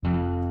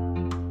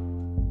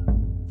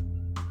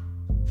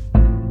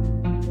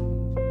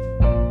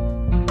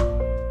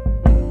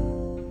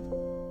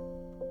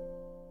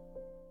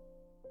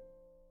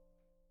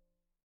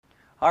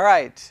All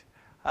right.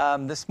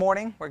 This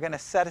morning we're going to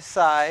set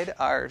aside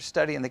our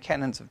study in the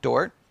Canons of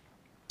Dort.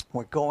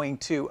 We're going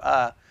to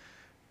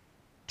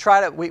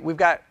we've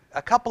got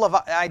a couple of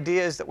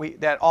ideas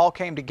that all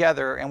came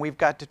together, and we've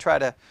got to try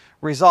to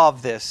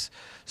resolve this.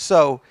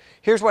 So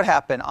here's what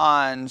happened.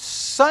 On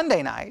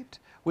Sunday night,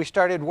 we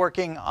started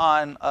working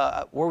on,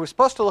 we were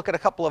supposed to look at a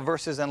couple of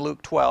verses in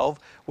Luke 12,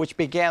 which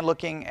began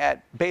looking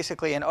at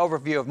basically an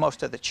overview of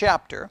most of the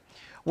chapter,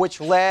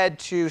 which led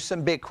to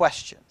some big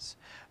questions.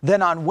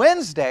 Then on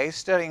Wednesday,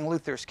 studying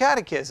Luther's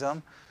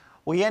Catechism,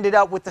 we ended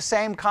up with the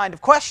same kind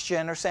of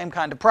question or same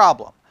kind of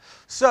problem.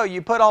 So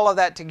you put all of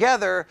that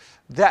together,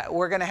 that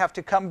we're going to have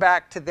to come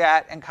back to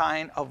that and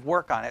kind of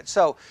work on it.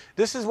 So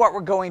this is what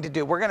we're going to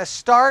do. We're going to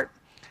start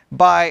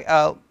by,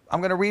 I'm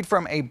going to read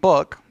from a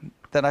book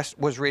that I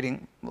was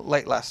reading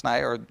late last night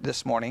or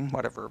this morning,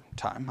 whatever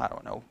time, I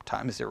don't know,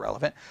 time is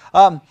irrelevant.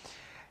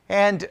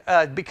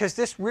 Because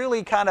this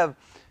really kind of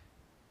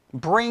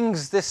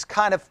brings this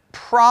kind of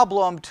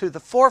problem to the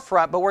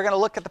forefront, but we're going to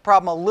look at the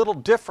problem a little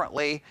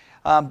differently.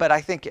 But I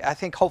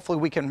think hopefully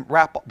we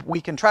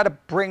can try to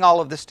bring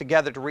all of this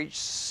together to reach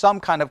some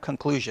kind of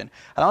conclusion.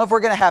 I don't know if we're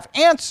going to have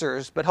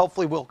answers, but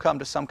hopefully we'll come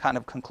to some kind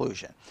of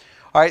conclusion.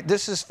 All right,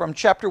 this is from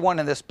chapter 1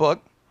 in this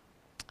book.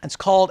 It's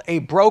called A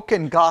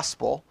Broken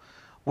Gospel,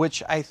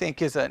 which I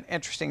think is an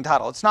interesting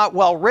title. It's not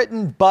well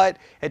written, but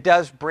it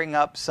does bring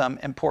up some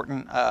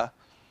important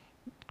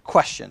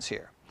questions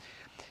here.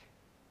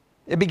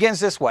 It begins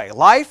this way.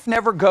 Life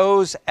never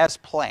goes as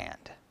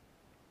planned.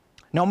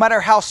 No matter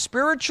how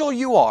spiritual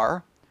you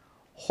are,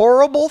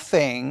 horrible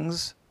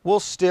things will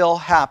still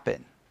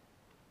happen.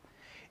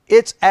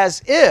 It's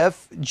as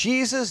if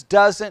Jesus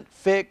doesn't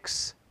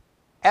fix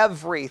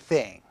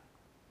everything.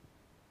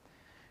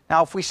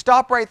 Now, if we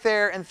stop right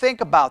there and think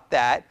about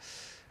that,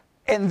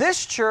 in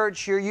this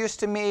church, you're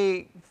used to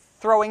me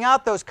throwing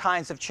out those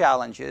kinds of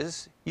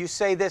challenges. You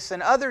say this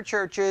in other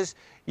churches,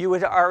 you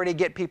would already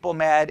get people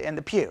mad in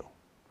the pew.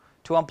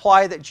 To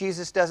imply that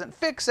Jesus doesn't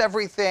fix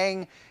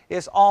everything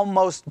is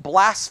almost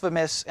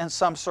blasphemous in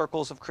some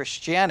circles of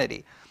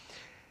Christianity.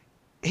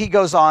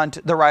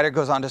 The writer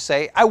goes on to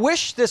say, I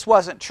wish this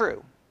wasn't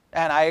true.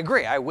 And I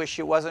agree, I wish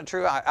it wasn't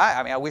true.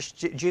 I wish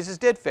Jesus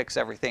did fix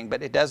everything,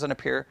 but it doesn't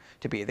appear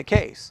to be the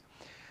case.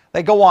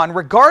 They go on,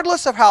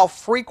 regardless of how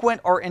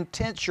frequent or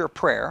intense your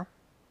prayer,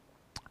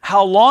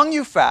 how long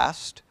you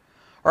fast,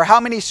 or how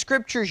many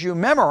scriptures you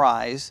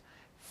memorize,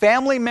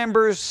 family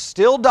members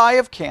still die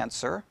of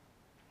cancer,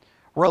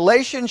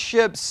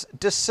 relationships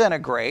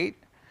disintegrate,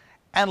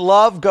 and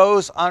love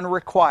goes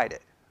unrequited.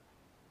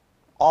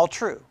 All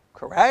true,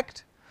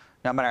 correct?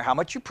 No matter how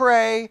much you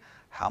pray,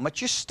 how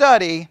much you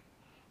study,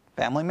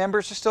 family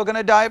members are still going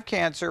to die of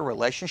cancer,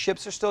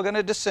 relationships are still going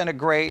to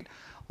disintegrate,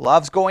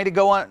 love's going to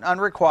go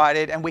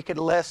unrequited, and we could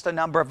list a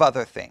number of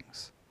other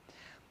things.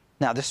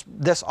 Now,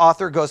 this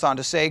author goes on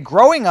to say,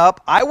 growing up,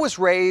 I was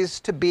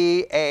raised to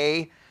be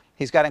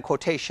he's got in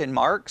quotation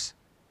marks,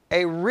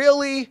 a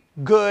really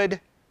good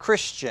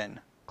Christian,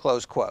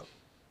 close quote.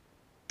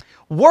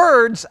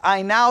 Words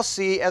I now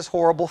see as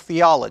horrible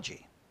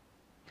theology.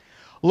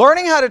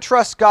 Learning how to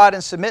trust God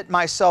and submit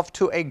myself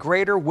to a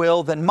greater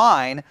will than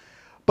mine,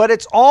 but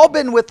it's all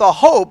been with the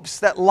hopes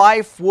that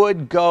life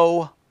would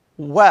go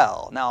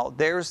well. Now,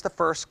 there's the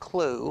first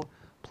clue.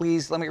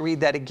 Please let me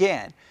read that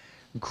again.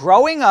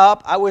 Growing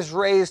up, I was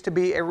raised to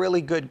be a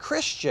really good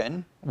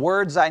Christian.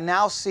 Words I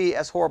now see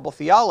as horrible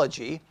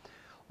theology.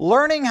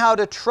 Learning how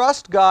to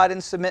trust God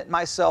and submit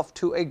myself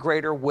to a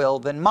greater will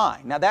than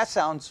mine. Now that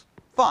sounds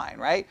fine,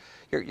 right?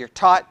 You're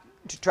taught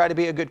to try to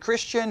be a good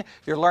Christian.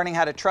 You're learning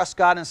how to trust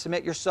God and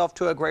submit yourself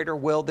to a greater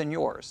will than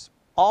yours.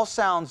 All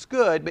sounds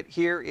good, but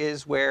here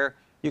is where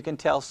you can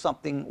tell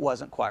something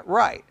wasn't quite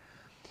right.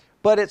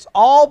 But it's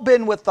all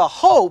been with the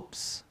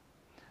hopes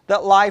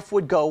that life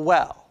would go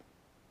well.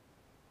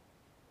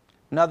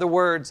 In other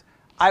words,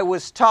 I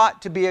was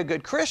taught to be a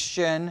good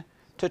Christian,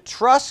 to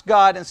trust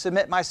God and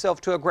submit myself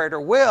to a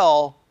greater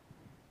will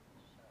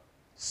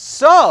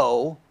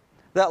so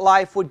that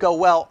life would go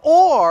well.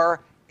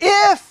 Or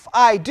if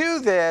I do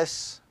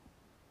this,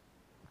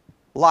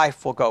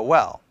 life will go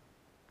well.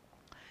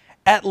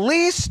 At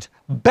least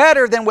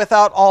better than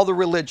without all the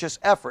religious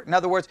effort. In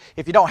other words,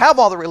 if you don't have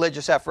all the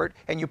religious effort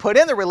and you put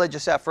in the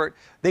religious effort,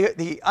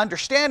 the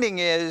understanding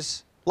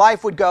is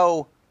life would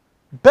go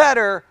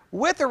better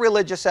with the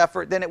religious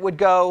effort than it would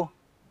go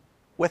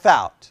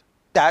without.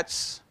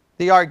 That's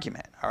the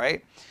argument, all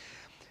right?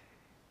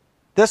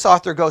 This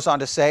author goes on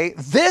to say,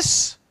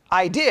 this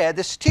idea,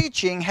 this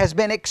teaching has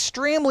been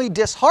extremely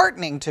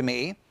disheartening to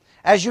me,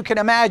 as you can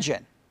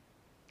imagine.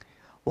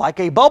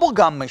 Like a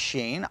bubblegum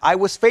machine, I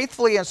was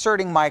faithfully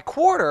inserting my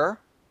quarter,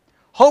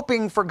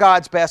 hoping for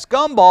God's best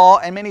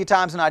gumball, and many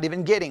times not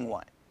even getting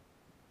one.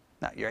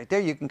 Now, right there,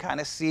 you can kind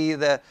of see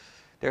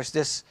there's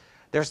this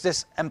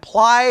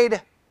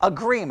implied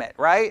agreement,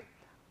 right?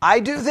 I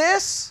do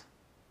this,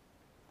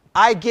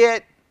 I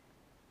get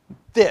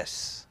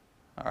this,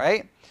 all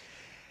right?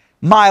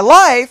 My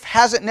life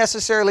hasn't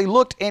necessarily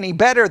looked any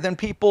better than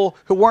people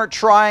who weren't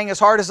trying as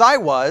hard as I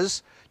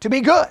was to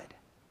be good.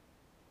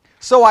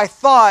 So I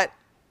thought,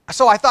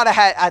 So I thought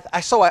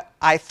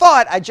I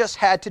thought I just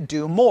had to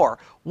do more,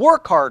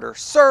 work harder,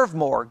 serve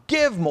more,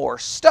 give more,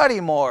 study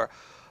more.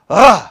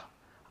 Ugh,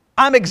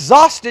 I'm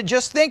exhausted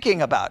just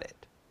thinking about it.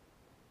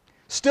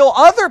 Still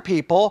other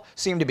people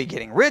seem to be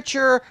getting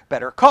richer,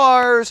 better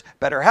cars,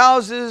 better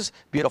houses,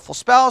 beautiful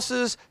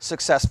spouses,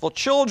 successful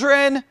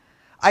children.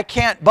 I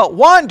can't but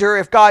wonder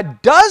if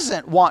God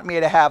doesn't want me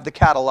to have the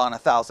cattle on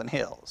 1,000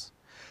 hills.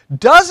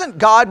 Doesn't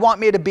God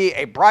want me to be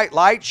a bright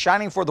light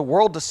shining for the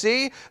world to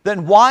see?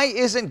 Then why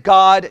isn't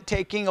God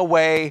taking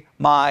away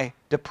my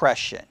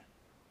depression?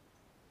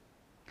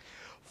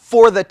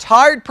 For the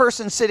tired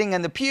person sitting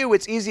in the pew,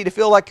 it's easy to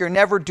feel like you're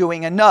never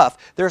doing enough.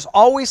 There's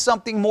always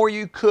something more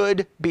you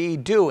could be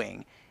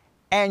doing.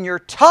 And you're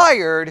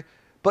tired,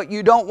 but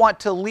you don't want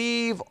to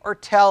leave or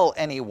tell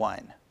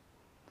anyone.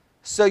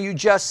 So you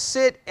just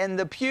sit in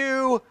the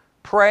pew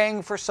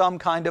praying for some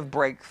kind of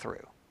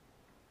breakthrough.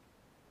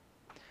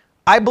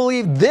 I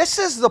believe this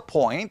is the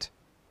point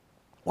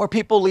where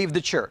people leave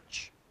the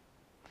church.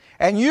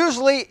 And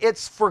usually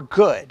it's for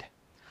good.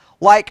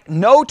 Like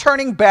no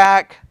turning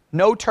back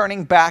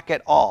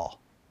at all.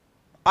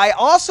 I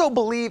also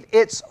believe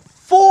it's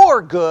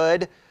for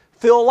good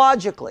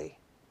theologically.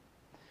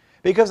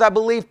 Because I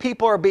believe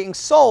people are being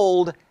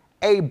sold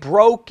a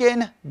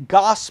broken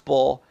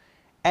gospel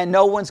and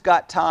no one's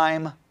got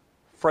time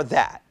for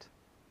that.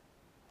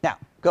 Now,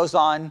 goes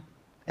on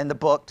in the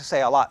book to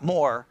say a lot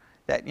more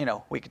that,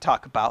 we could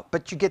talk about,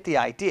 but you get the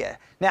idea.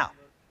 Now,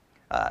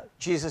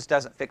 Jesus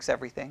doesn't fix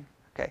everything,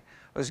 okay?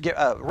 It was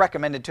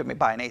recommended to me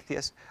by an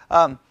atheist.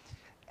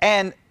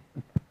 And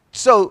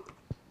so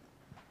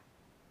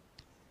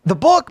the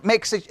book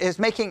is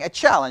making a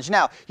challenge.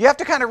 Now, you have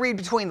to kind of read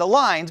between the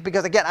lines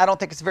because, again, I don't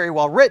think it's very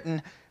well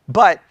written,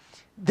 but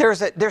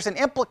there's an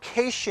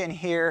implication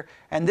here,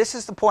 and this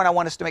is the point I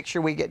want us to make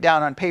sure we get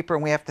down on paper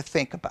and we have to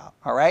think about,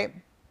 all right?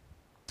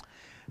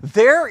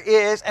 There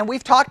is, and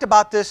we've talked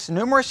about this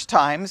numerous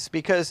times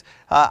because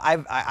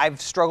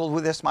I've struggled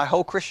with this my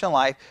whole Christian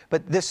life,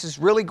 but this is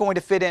really going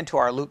to fit into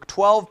our Luke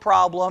 12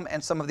 problem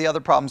and some of the other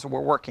problems that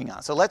we're working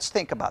on. So let's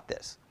think about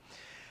this.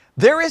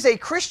 There is a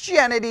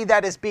Christianity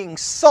that is being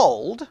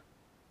sold,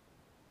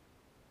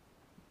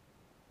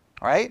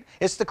 right?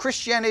 It's the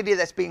Christianity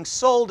that's being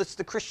sold. It's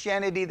the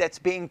Christianity that's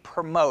being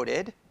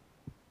promoted,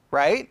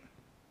 right?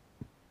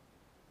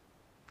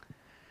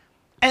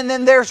 And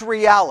then there's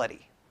reality.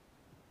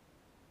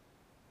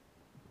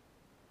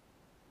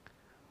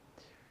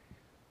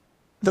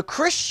 The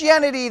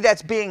Christianity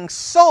that's being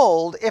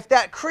sold, if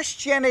that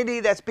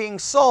Christianity that's being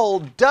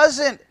sold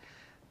doesn't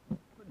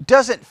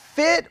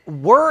fit,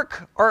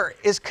 work, or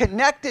is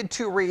connected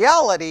to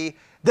reality,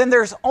 then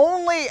it's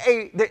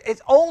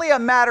only a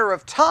matter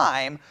of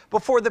time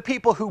before the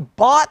people who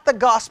bought the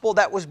gospel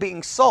that was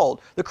being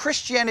sold, the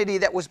Christianity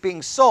that was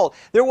being sold,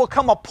 there will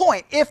come a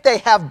point, if they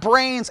have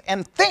brains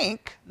and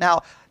think.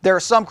 Now, there are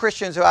some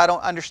Christians who I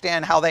don't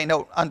understand how they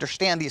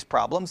understand these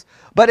problems,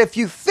 but if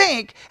you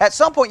think, at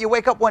some point you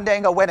wake up one day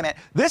and go, wait a minute,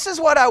 this is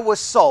what I was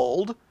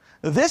sold,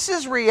 this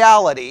is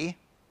reality,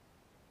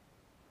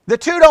 the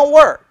two don't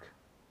work.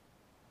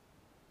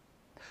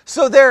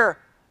 So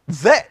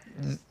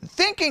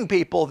thinking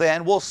people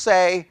then will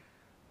say,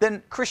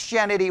 then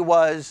Christianity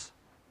was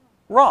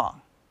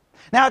wrong.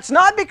 Now, it's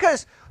not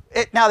because,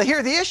 now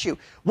here's the issue.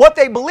 What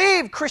they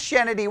believe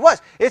Christianity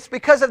was, it's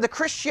because of the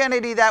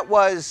Christianity that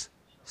was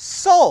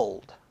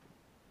sold.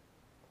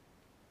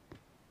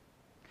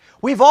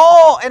 We've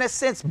all, in a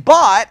sense,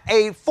 bought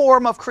a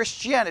form of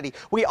Christianity.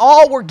 We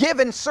all were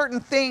given certain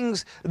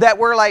things that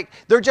were like,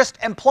 they're just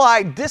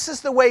implied, this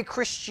is the way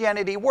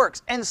Christianity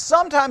works. And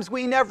sometimes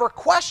we never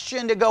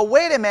question to go,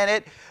 wait a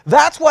minute,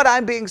 that's what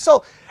I'm being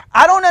sold.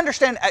 I don't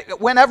understand.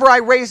 Whenever I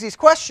raise these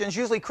questions,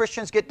 usually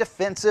Christians get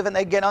defensive and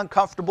they get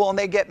uncomfortable and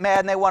they get mad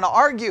and they want to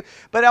argue.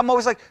 But I'm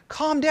always like,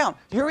 calm down.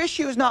 Your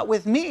issue is not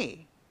with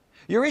me.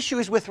 Your issue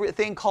is with a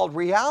thing called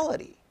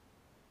reality.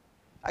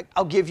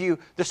 I'll give you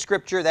the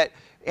scripture that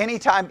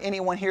anytime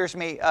anyone hears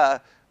me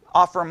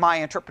offer my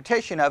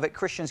interpretation of it,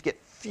 Christians get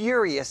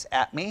furious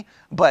at me.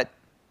 But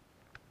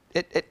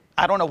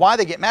I don't know why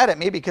they get mad at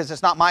me, because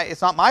it's not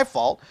my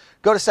fault.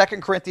 Go to 2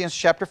 Corinthians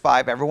chapter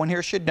 5. Everyone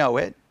here should know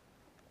it.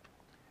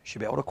 Should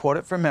be able to quote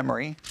it from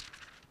memory.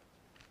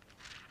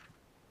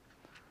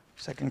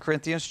 2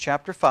 Corinthians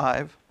chapter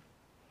 5.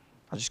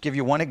 I'll just give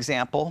you one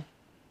example.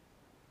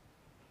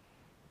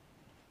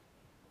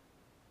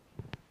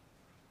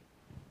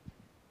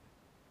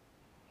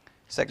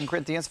 Second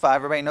Corinthians 5,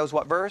 everybody knows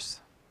what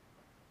verse?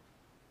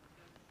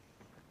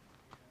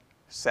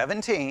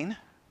 17.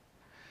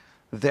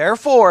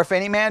 Therefore, if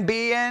any man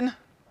be in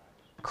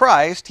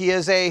Christ, he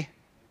is a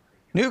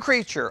new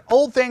creature.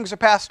 Old things are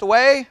passed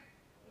away.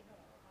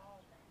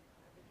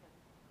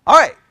 All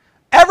right.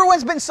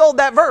 Everyone's been sold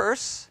that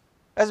verse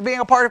as being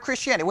a part of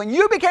Christianity. When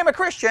you became a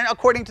Christian,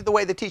 according to the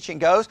way the teaching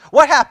goes,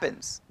 what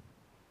happens?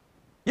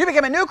 You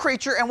became a new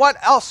creature, and what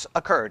else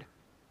occurred?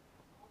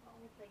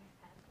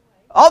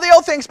 All the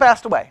old things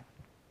passed away.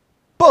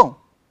 Boom.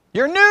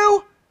 You're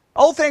new,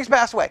 old things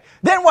passed away.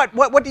 Then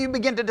what do you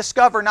begin to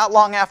discover not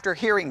long after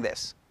hearing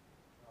this?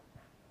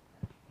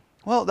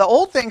 Well, the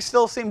old things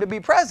still seem to be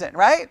present,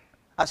 right?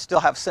 I still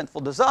have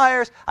sinful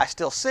desires. I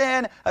still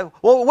sin.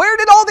 Well, where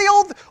did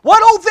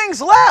what old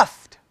things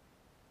left?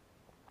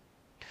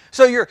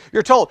 So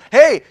you're told,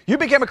 hey, you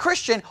became a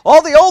Christian,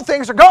 all the old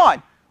things are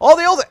gone.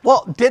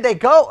 Well, did they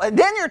go? And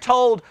then you're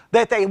told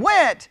that they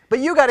went, but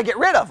you got to get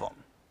rid of them.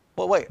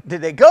 Well, wait,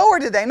 did they go or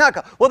did they not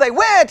go? Well, they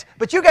went,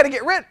 but you got to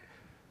get rid.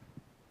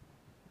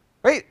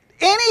 Right?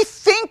 Any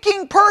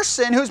thinking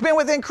person who's been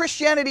within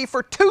Christianity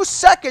for 2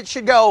 seconds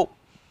should go,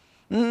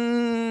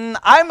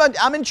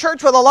 I'm in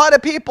church with a lot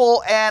of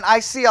people and I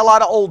see a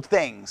lot of old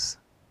things.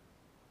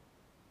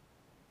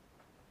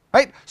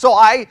 Right? So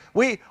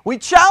we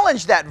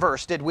challenged that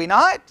verse, did we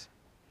not?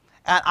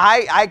 And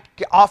I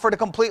offered a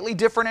completely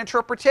different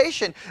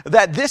interpretation,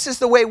 that this is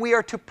the way we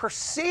are to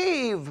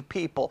perceive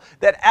people.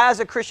 That as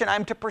a Christian,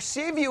 I'm to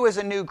perceive you as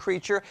a new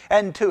creature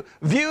and to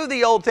view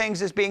the old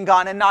things as being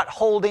gone and not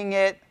holding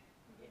it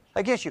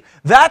against you.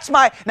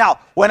 Now,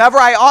 whenever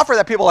I offer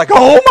that, people are like,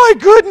 oh my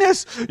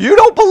goodness, you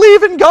don't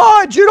believe in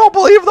God, you don't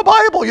believe the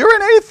Bible, you're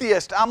an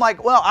atheist. I'm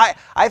like, well,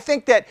 I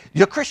think that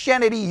the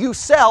Christianity you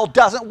sell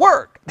doesn't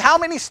work. How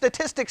many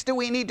statistics do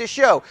we need to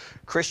show?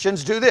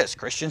 Christians do this,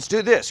 Christians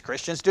do this,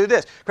 Christians do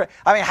this.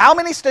 I mean, how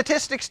many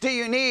statistics do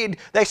you need?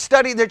 They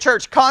study the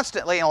church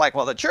constantly and like,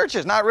 well, the church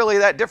is not really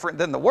that different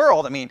than the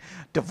world. I mean,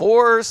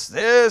 divorce,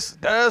 this,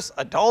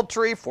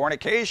 adultery,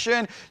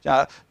 fornication,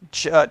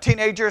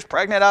 teenagers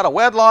pregnant out of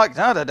wedlock,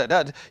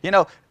 you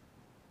know.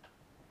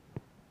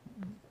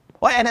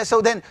 Well, and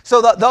so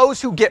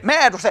those who get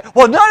mad will say,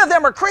 well, none of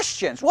them are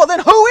Christians. Well, then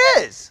who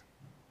is?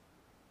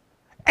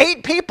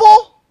 8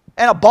 people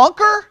in a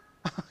bunker?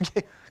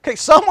 Okay,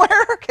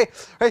 somewhere? Okay,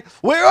 right?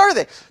 Where are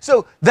they?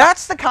 So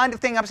that's the kind of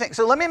thing I'm saying.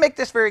 So let me make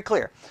this very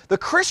clear. The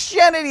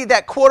Christianity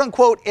that quote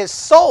unquote is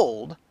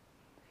sold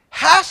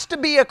has to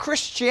be a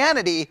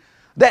Christianity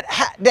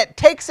that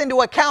takes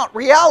into account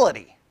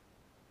reality.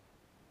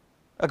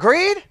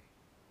 Agreed?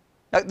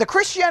 Now, the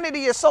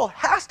Christianity is sold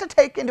has to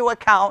take into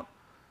account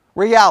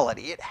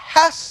reality. It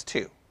has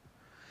to.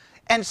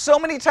 And so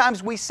many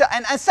times we say,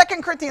 and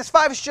 2 Corinthians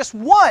 5 is just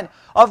one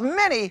of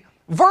many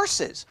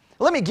verses.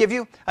 Let me give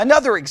you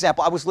another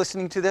example. I was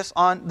listening to this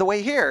on the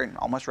way here and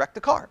almost wrecked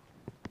the car.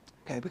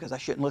 Okay, because I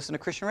shouldn't listen to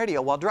Christian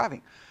radio while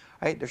driving.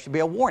 Right? There should be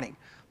a warning.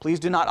 Please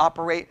do not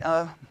operate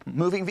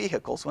moving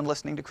vehicles when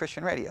listening to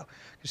Christian radio.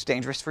 It's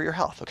dangerous for your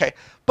health. Okay,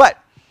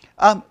 but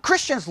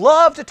Christians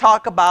love to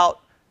talk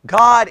about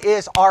God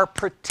is our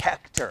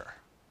protector.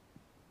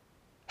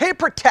 He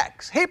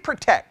protects, He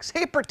protects,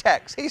 He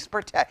protects, He's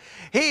protect.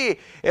 He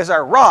is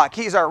our rock,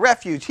 He's our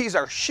refuge, He's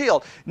our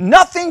shield.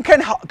 Nothing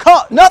can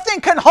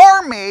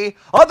harm me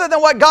other than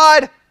what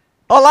God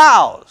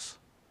allows.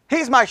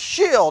 He's my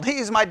shield,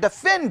 He's my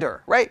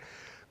defender, right?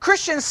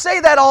 Christians say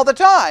that all the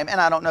time.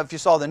 And I don't know if you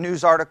saw the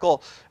news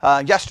article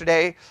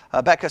yesterday.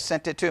 Becca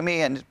sent it to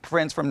me and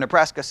friends from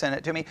Nebraska sent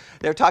it to me.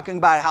 They're talking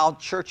about how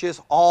churches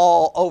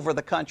all over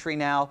the country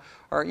now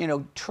are,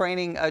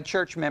 training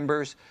church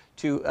members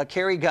to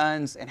carry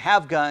guns and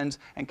have guns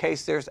in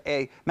case there's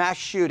a mass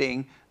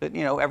shooting that,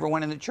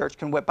 everyone in the church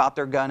can whip out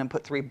their gun and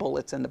put 3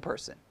 bullets in the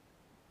person.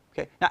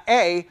 Okay. Now,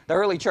 the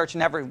early church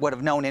never would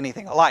have known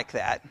anything like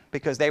that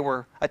because they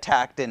were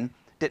attacked and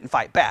didn't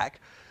fight back.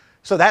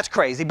 So that's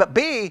crazy. But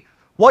B,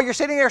 while you're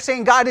sitting there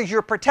saying God is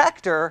your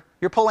protector,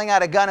 you're pulling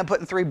out a gun and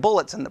putting 3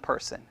 bullets in the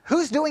person.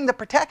 Who's doing the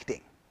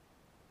protecting?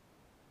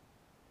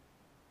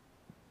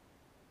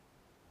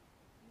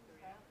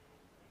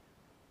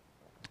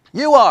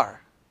 You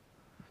are.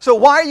 So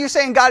why are you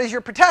saying God is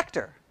your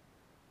protector?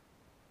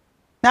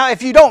 Now,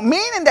 if you don't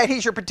mean that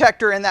He's your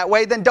protector in that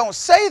way, then don't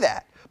say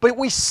that. But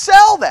we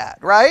sell that,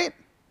 right?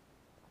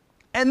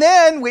 And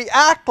then we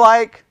act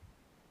like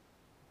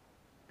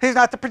He's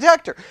not the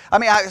protector. I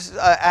mean,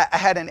 I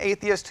had an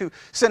atheist who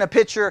sent a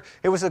picture.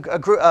 It was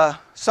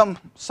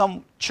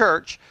some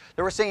church.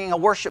 They were singing a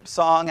worship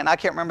song, and I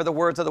can't remember the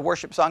words of the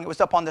worship song. It was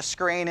up on the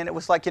screen, and it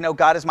was like,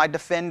 God is my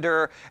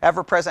defender,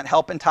 ever-present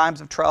help in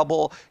times of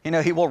trouble.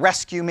 He will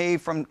rescue me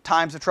from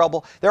times of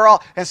trouble.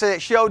 And so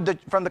it showed it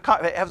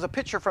was a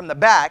picture from the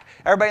back.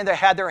 Everybody there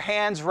had their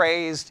hands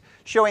raised,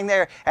 showing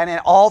there, and then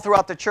all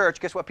throughout the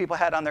church, guess what people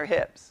had on their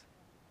hips?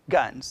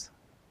 Guns.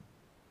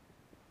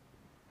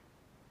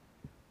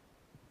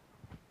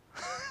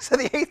 So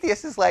the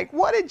atheist is like,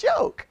 what a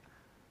joke.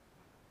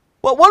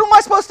 Well, what am I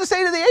supposed to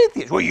say to the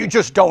atheist? Well, you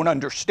just don't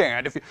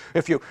understand.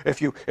 If you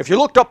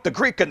looked up the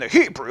Greek and the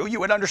Hebrew, you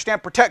would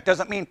understand protect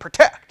doesn't mean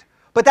protect.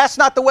 But that's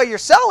not the way you're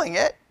selling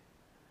it.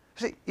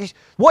 See,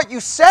 what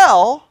you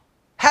sell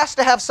has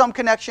to have some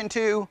connection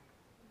to.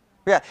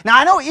 Yeah. Now,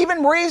 I know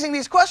even raising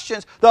these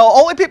questions, the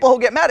only people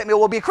who get mad at me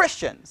will be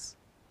Christians.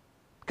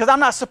 Because I'm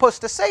not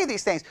supposed to say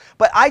these things.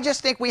 But I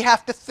just think we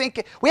have to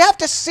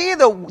see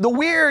the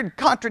weird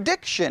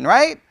contradiction,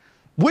 right?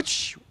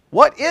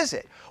 What is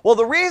it? Well,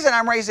 the reason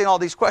I'm raising all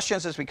these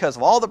questions is because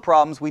of all the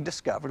problems we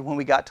discovered when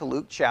we got to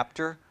Luke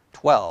chapter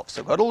 12.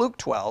 So go to Luke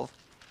 12.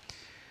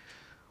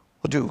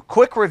 We'll do a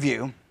quick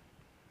review.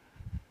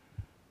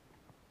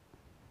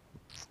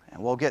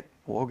 And we'll get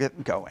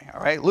going,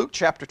 all right? Luke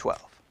chapter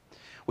 12.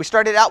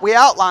 we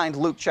outlined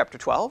Luke chapter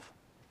 12.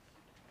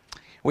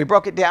 We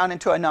broke it down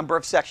into a number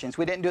of sections.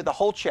 We didn't do the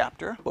whole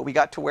chapter, but we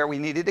got to where we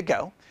needed to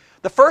go.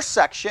 The first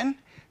section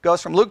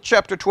goes from Luke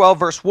chapter 12,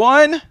 verse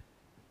 1. Does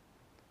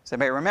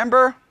anybody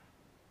remember?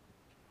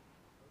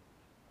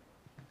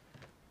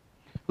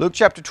 Luke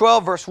chapter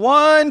 12, verse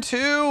 1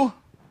 to...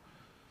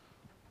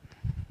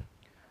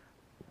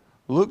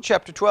 Luke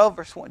chapter 12,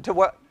 verse 1 to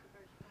what?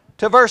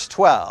 To verse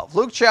 12.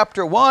 Luke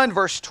chapter 1,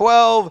 verse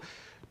 12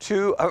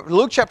 to...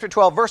 Luke chapter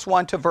 12, verse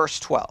 1 to verse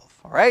 12.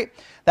 All right?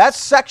 That's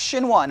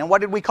section 1. And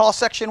what did we call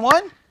section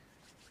 1?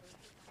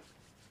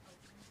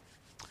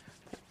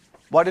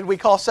 What did we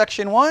call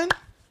section 1?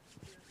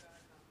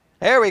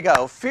 There we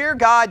go. Fear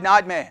God,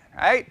 not man.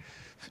 Right?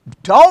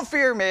 Don't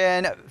fear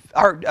men.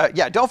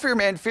 Don't fear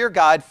men. Fear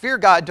God. Fear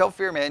God. Don't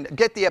fear men.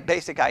 Get the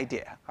basic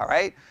idea. All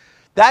right?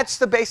 That's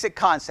the basic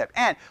concept.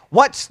 And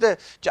what's the...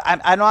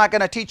 I'm not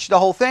going to teach the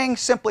whole thing.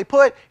 Simply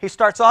put, he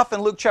starts off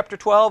in Luke chapter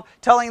 12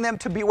 telling them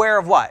to beware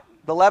of what?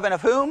 The leaven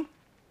of whom?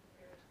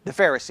 The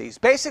Pharisees.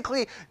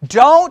 Basically,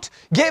 don't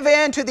give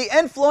in to the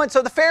influence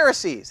of the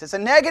Pharisees. It's a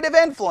negative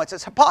influence.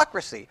 It's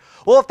hypocrisy.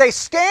 Well, if they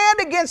stand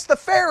against the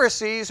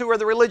Pharisees, who are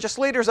the religious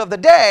leaders of the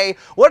day,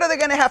 what are they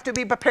going to have to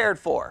be prepared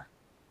for?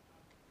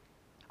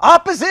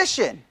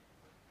 Opposition.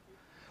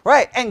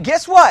 Right, and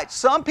guess what?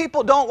 Some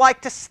people don't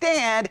like to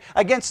stand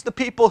against the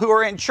people who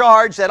are in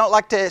charge. They don't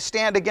like to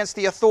stand against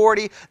the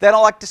authority. They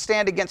don't like to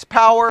stand against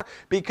power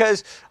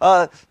because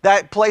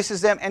that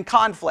places them in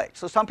conflict.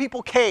 So some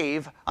people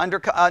cave under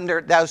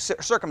those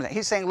circumstances.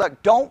 He's saying,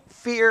 look, don't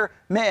fear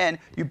men.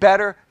 You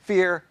better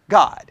fear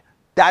God.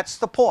 That's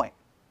the point.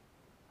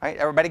 Right,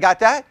 everybody got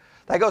that?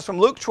 That goes from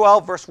Luke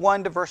 12, verse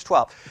 1 to verse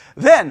 12.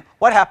 Then,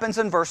 what happens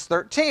in verse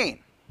 13?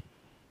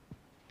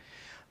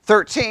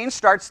 13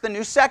 starts the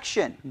new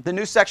section. The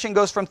new section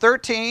goes from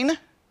 13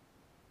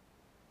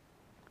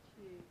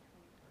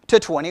 to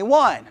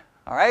 21.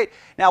 All right?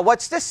 Now,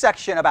 what's this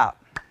section about?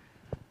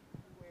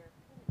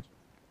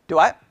 Do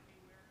what?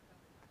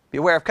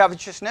 Beware of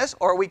covetousness,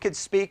 or we could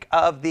speak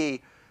of the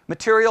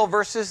material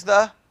versus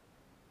the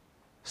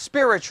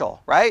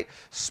spiritual, right?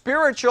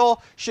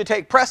 Spiritual should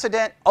take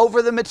precedent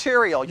over the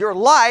material. Your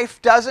life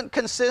doesn't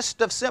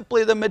consist of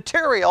simply the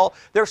material.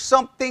 There's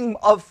something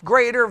of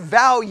greater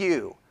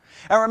value.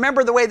 And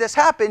remember the way this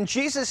happened,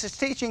 Jesus is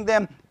teaching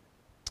them.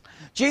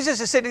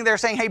 Jesus is sitting there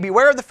saying, hey,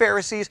 beware of the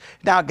Pharisees.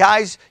 Now,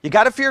 guys, you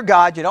got to fear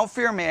God. You don't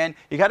fear man.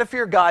 You got to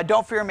fear God.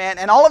 Don't fear man.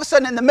 And all of a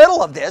sudden, in the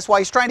middle of this, while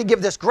he's trying to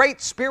give this great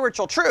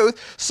spiritual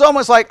truth,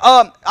 someone's like,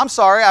 I'm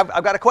sorry,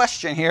 I've got a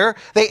question here.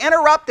 They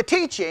interrupt the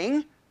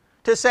teaching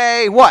to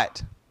say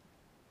what?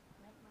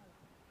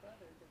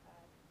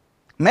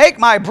 Make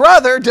my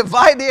brother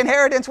divide the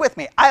inheritance with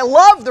me. I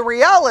love the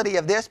reality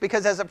of this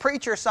because as a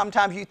preacher,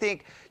 sometimes you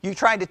think you're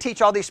trying to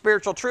teach all these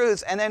spiritual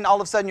truths and then all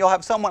of a sudden you'll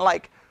have someone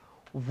like,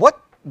 what?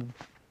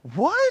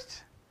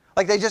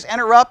 Like they just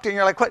interrupt and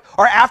you're like, what?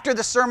 Or after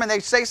the sermon they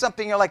say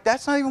something, you're like,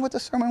 that's not even what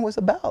the sermon was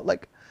about.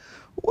 Like,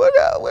 what?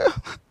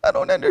 I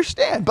don't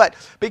understand. But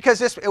because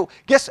this,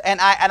 and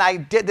I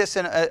did this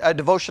in a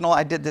devotional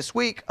I did this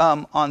week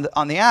on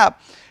the app,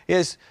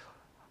 is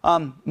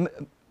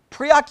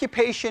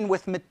preoccupation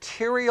with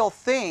material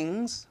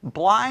things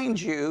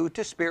blinds you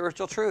to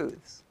spiritual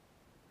truths.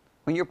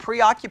 When you're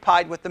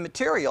preoccupied with the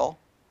material,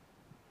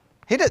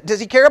 does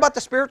he care about the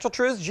spiritual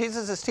truths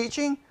Jesus is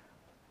teaching?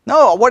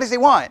 No. What does he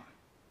want?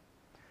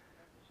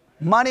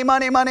 Money,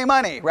 money, money,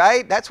 money,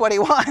 right? That's what he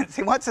wants.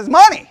 He wants his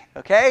money,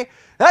 okay?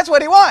 That's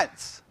what he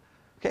wants,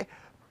 okay?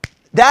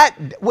 That,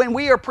 when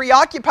we are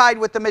preoccupied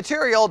with the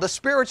material, the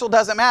spiritual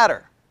doesn't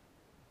matter.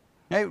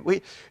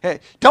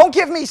 Don't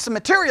give me some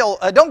material,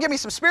 don't give me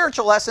some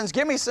spiritual lessons,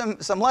 give me some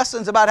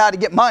lessons about how to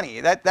get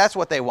money. That's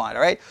what they want,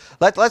 all right?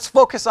 Let's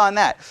focus on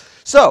that.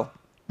 So,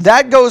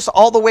 that goes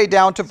all the way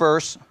down to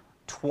verse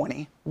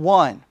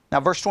 21. Now,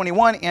 verse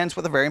 21 ends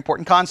with a very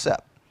important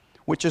concept,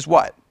 which is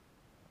what?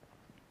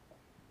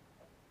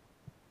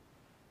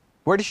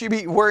 Where should you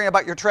be worrying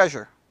about your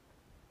treasure?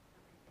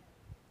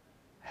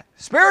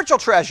 Spiritual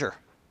treasure,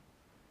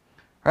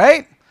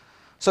 right?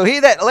 So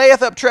he that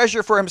layeth up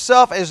treasure for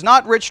himself is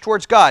not rich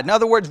towards God. In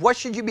other words, what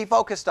should you be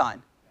focused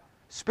on?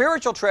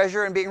 Spiritual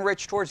treasure and being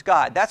rich towards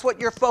God. That's what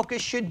your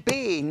focus should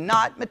be,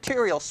 not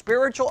material.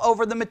 Spiritual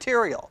over the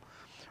material.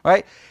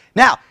 Right?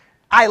 Now,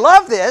 I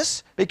love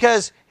this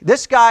because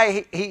this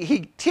guy,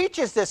 he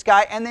teaches this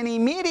guy, and then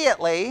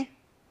immediately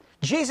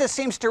Jesus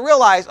seems to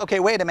realize, okay,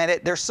 wait a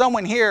minute, there's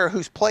someone here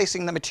who's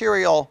placing the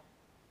material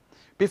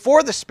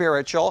before the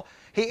spiritual.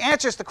 He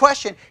answers the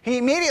question. He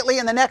immediately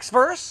in the next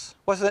verse,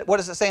 what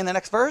does it say in the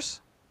next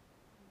verse?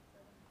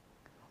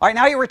 All right,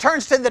 now he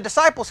returns to the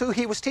disciples who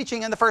he was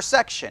teaching in the first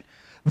section.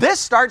 This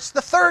starts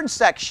the third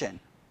section.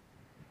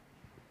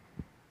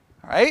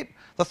 All right,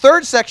 the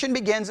third section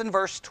begins in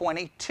verse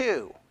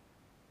 22.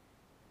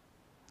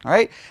 All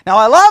right, now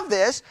I love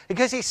this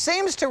because he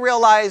seems to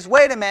realize,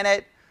 wait a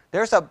minute,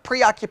 there's a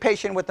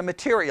preoccupation with the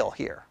material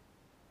here.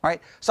 All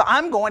right, so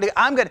I'm going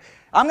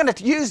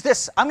to use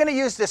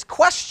this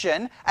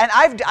question, and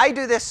I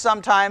do this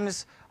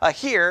sometimes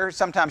here.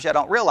 Sometimes I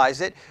don't realize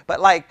it, but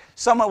like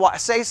someone will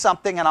say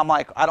something and I'm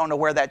like, I don't know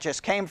where that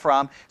just came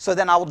from. So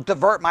then I will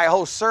divert my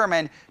whole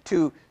sermon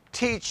to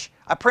teach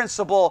a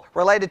principle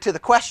related to the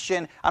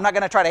question. I'm not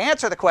going to try to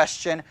answer the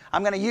question.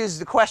 I'm going to use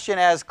the question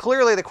as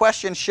clearly the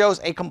question shows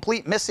a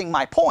complete missing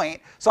my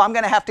point. So I'm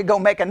going to have to go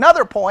make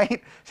another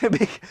point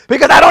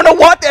because I don't know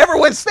what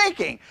everyone's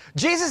thinking.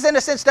 Jesus, in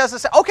a sense, doesn't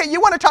say, okay,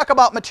 you want to talk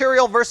about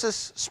material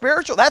versus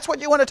spiritual? That's what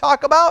you want to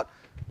talk about?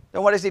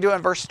 Then what does he do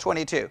in verse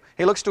 22?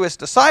 He looks to his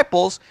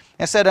disciples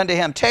and said unto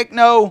him, take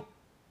no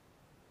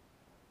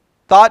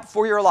thought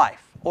for your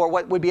life. Or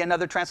what would be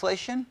another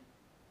translation?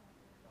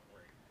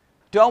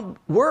 Don't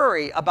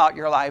worry about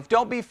your life.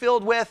 Don't be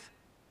filled with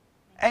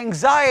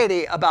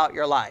anxiety about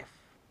your life.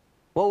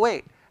 Well,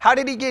 wait. How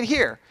did he get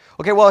here?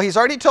 Okay, well, he's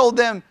already told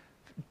them,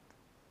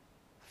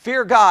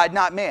 fear God,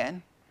 not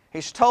men.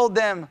 He's told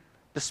them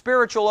the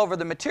spiritual over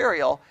the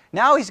material.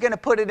 Now he's going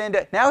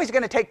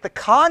to take the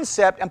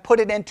concept and put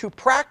it into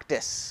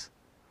practice.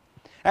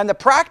 And the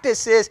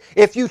practice is,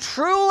 if you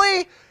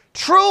truly,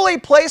 truly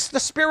place the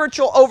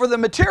spiritual over the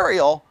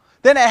material,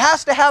 then it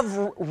has to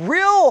have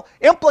real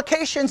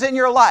implications in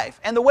your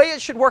life. And the way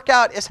it should work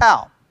out is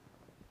how?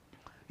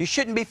 You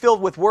shouldn't be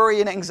filled with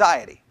worry and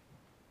anxiety.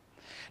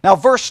 Now,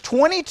 verse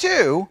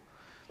 22,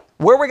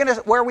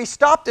 where we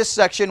stop this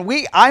section,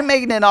 I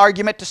made an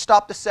argument to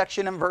stop the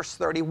section in verse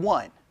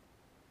 31.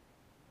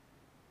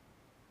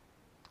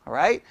 All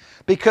right?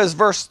 Because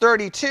verse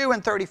 32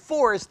 and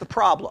 34 is the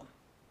problem.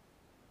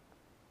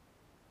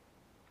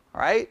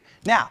 All right?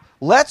 Now,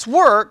 let's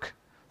work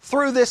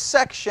through this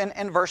section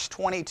in verse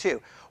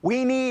 22.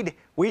 We need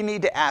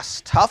to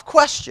ask tough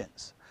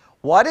questions.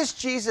 What is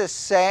Jesus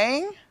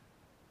saying?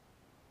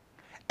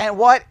 And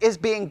what is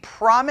being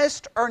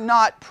promised or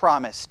not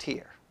promised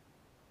here?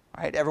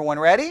 All right, everyone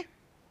ready?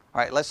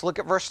 All right, let's look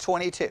at verse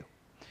 22.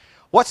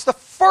 What's the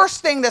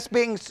first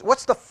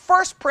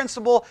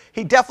principle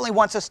he definitely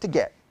wants us to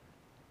get?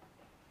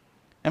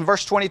 In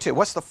verse 22,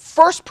 what's the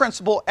first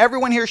principle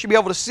everyone here should be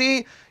able to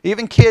see?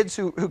 Even kids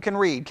who can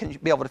read can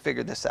be able to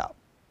figure this out.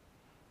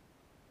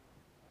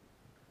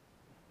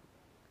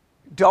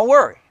 Don't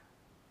worry.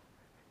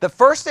 The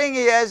first thing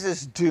he says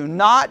is do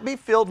not be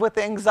filled with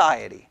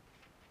anxiety.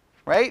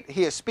 Right?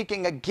 He is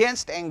speaking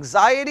against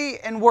anxiety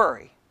and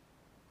worry.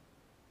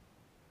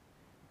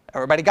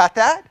 Everybody got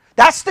that?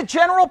 That's the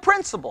general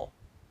principle.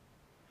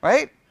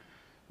 Right?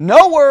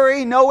 No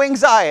worry, no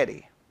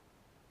anxiety.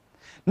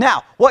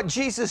 Now, what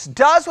Jesus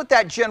does with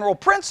that general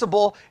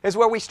principle is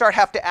where we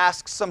have to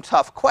ask some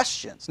tough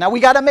questions. Now, we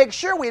got to make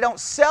sure we don't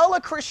sell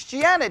a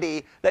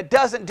Christianity that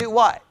doesn't do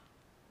what?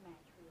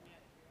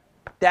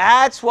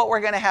 That's what we're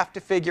going to have to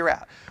figure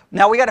out.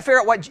 Now, we got to figure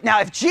out now,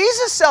 if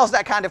Jesus sells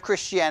that kind of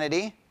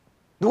Christianity,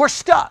 we're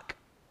stuck.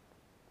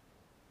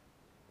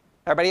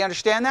 Everybody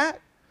understand that?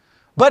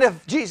 But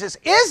if Jesus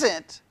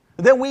isn't,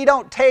 then we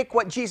don't take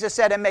what Jesus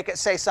said and make it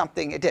say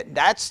something it didn't.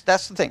 That's the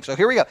thing. So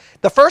here we go.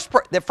 The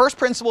first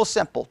principle is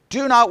simple.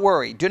 Do not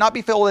worry. Do not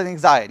be filled with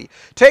anxiety.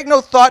 Take no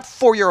thought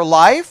for your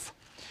life,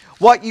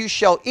 what you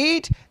shall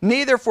eat,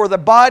 neither for the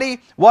body,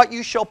 what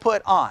you shall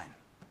put on.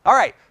 All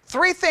right.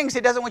 3 things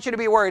he doesn't want you to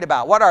be worried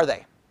about. What are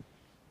they?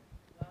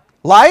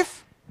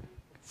 Life,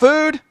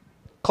 food,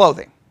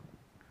 clothing.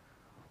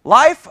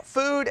 Life,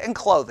 food, and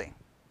clothing.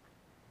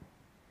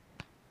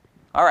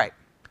 All right.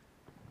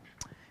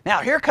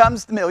 Now, here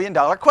comes the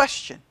million-dollar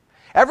question.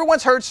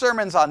 Everyone's heard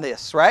sermons on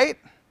this, right?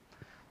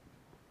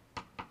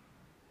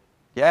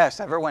 Yes,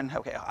 everyone,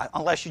 okay,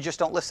 unless you just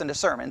don't listen to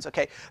sermons,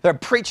 okay? They're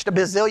preached a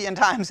bazillion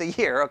times a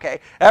year, okay?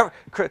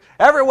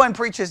 Everyone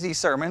preaches these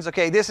sermons,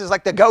 okay? This is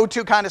like the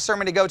go-to kind of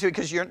sermon to go to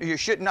because you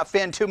shouldn't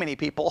offend too many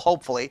people,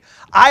 hopefully.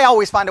 I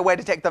always find a way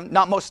to take the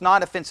most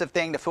non-offensive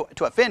thing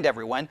to offend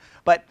everyone,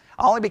 but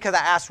only because I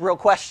ask real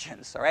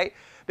questions, all right?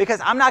 Because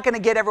I'm not going to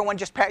get everyone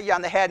just pat you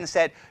on the head and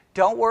said,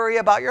 don't worry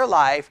about your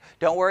life.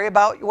 Don't worry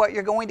about what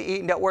you're going to eat.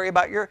 And don't worry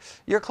about your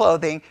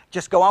clothing.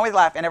 Just go on with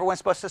life. And everyone's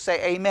supposed to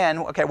say amen.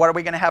 Okay, what are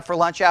we going to have for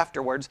lunch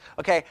afterwards?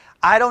 Okay,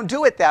 I don't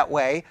do it that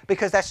way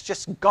because that's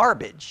just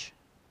garbage.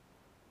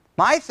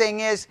 My thing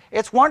is,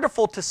 it's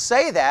wonderful to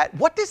say that.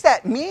 What does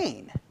that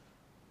mean?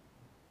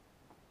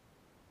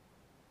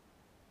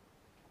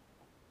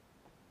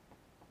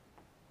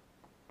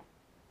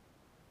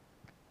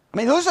 I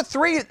mean, those are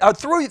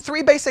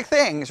three basic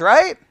things,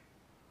 right?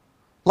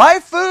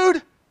 Life,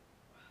 food,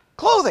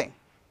 clothing.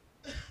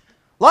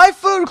 Life,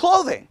 food,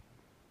 clothing.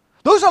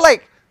 Those are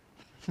like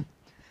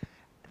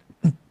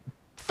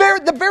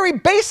the very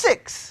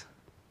basics.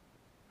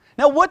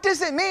 Now, what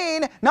does it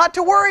mean not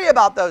to worry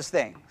about those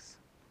things?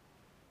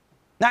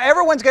 Now,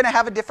 everyone's going to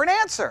have a different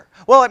answer.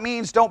 Well, it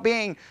means don't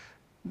being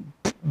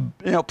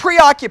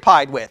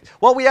preoccupied with.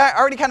 Well, we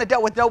already kind of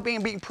dealt with don't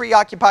being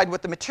preoccupied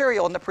with the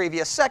material in the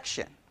previous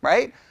section,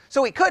 right?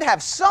 So it could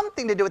have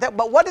something to do with that,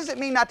 but what does it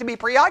mean not to be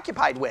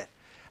preoccupied with?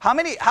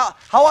 How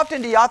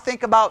often do y'all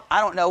think about, I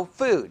don't know,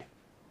 food?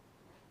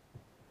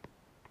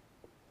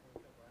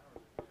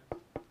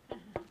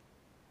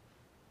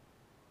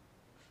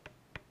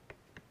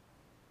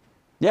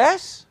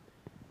 Yes?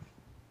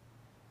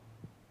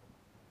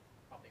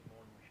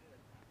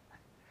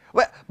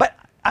 But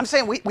I'm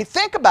saying we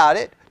think about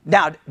it.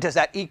 Now, does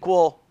that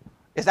equal,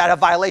 is that a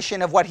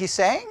violation of what he's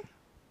saying?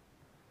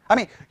 I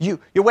mean, you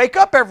wake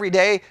up every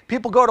day,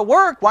 people go to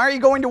work. Why are you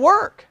going to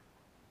work?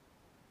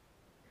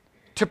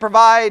 To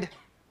provide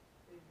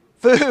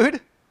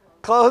food,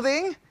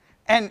 clothing,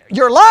 and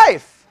your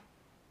life.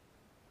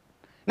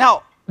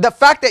 Now, the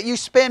fact that you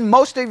spend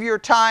most of your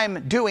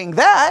time doing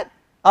that,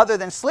 other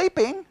than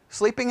sleeping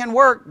and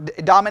work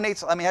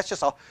dominates. I mean, that's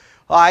just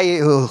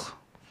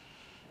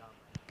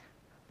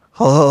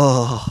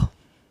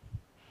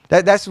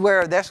that's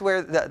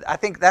where I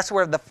think that's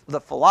where the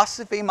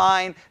philosophy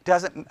mind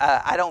doesn't.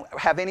 I don't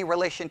have any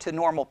relation to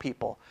normal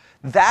people.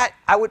 That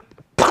I would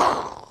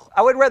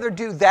rather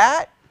do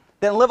that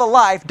than live a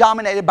life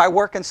dominated by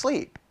work and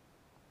sleep.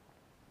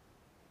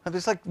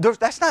 It's like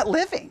that's not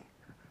living.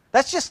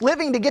 That's just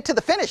living to get to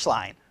the finish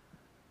line.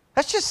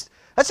 That's just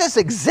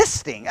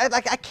existing. I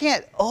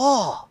can't.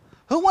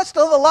 Who wants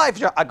to live a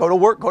life? I go to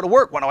work. When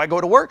do I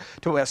go to work?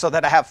 So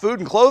that I have food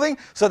and clothing,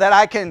 so that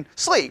I can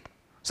sleep,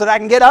 so that I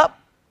can get up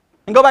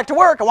and go back to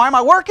work. And why am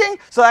I working?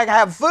 So that I can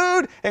have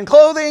food and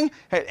clothing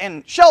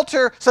and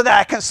shelter, so that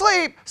I can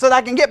sleep, so that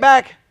I can get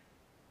back.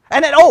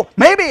 And then,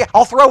 maybe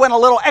I'll throw in a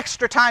little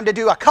extra time to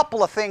do a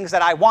couple of things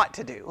that I want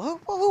to do.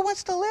 Who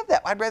wants to live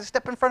that? I'd rather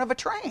step in front of a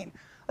train.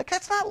 Like,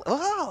 that's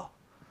not,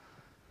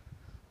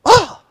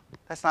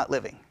 that's not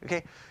living,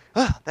 okay?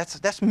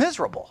 That's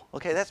miserable,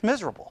 okay? That's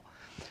miserable.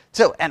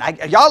 So, and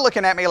y'all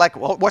looking at me like,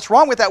 well, what's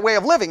wrong with that way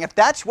of living? If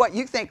that's what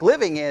you think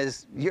living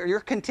is, you're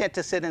content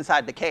to sit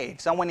inside the cave.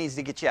 Someone needs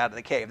to get you out of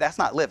the cave. That's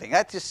not living.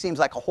 That just seems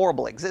like a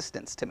horrible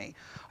existence to me.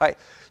 All right.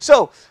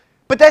 So,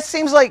 but that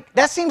seems like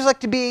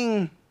to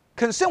being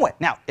consumed with.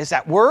 Now, is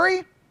that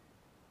worry?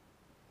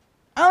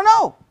 I don't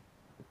know.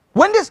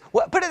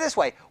 Put it this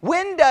way,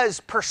 when does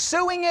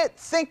pursuing it,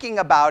 thinking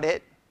about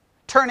it,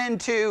 turn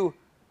into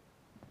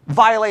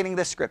violating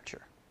the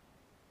scripture?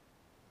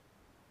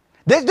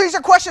 These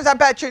are questions I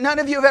bet you none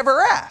of you have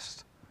ever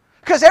asked.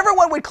 Because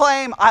everyone would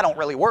claim, I don't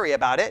really worry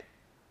about it.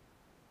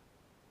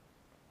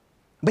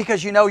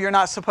 Because you know you're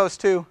not supposed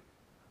to.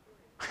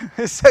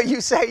 So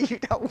you say you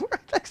don't worry.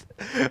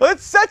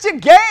 It's such a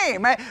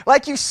game. Man.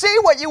 Like you see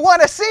what you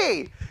want to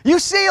see. You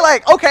see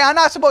like, okay, I'm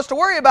not supposed to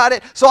worry about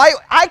it. So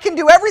I can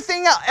do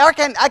everything else.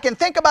 I can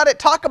think about it,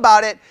 talk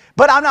about it,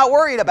 but I'm not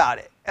worried about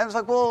it. And it's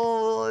like,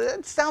 well,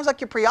 it sounds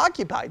like you're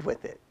preoccupied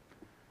with it.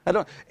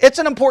 It's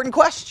an important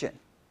question.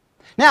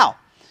 Now,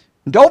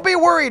 don't be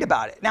worried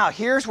about it. Now,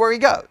 here's where he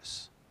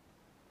goes.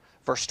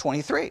 Verse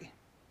 23.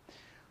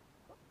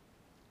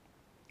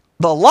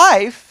 The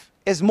life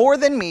is more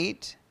than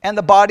meat, and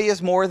the body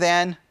is more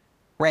than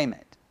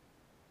raiment.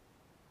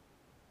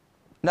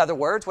 In other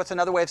words, what's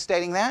another way of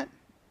stating that?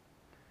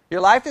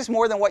 Your life is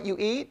more than what you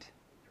eat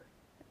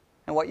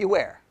and what you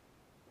wear.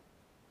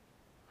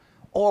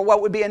 Or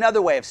what would be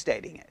another way of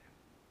stating it?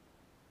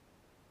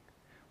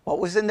 What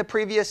was in the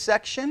previous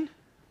section?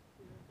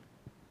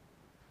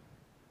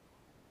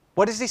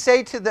 What does he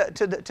say to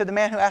the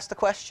man who asked the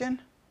question?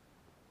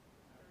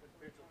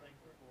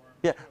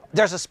 Yeah,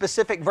 there's a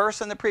specific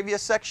verse in the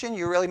previous section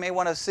you really may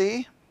want to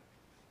see.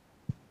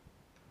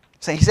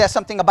 So he says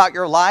something about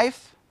your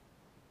life.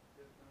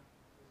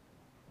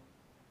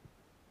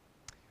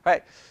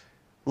 Right.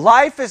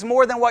 Life is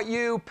more than what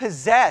you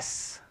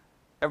possess.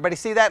 Everybody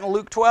see that in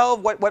Luke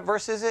 12? What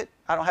verse is it?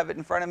 I don't have it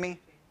in front of me.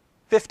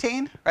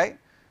 15, right?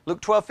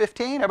 Luke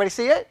 12:15. Everybody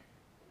see it?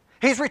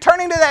 He's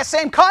returning to that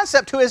same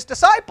concept to his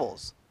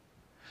disciples.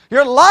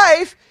 Your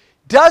life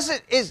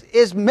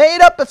is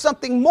made up of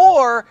something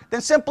more than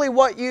simply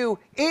what you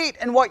eat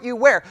and what you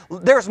wear.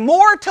 There's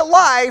more to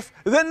life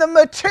than the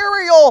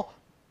material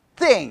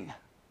thing.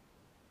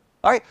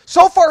 All right,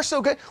 so far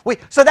so good.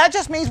 So that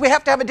just means we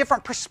have to have a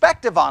different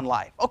perspective on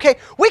life. Okay,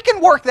 we can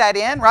work that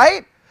in,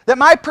 right? That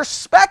my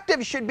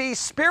perspective should be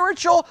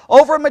spiritual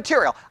over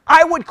material.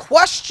 I would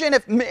question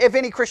if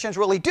any Christians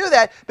really do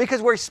that,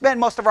 because we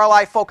spend most of our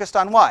life focused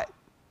on what?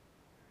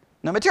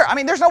 No material. I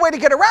mean, there's no way to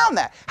get around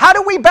that. How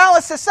do we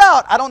balance this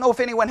out? I don't know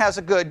if anyone has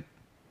a good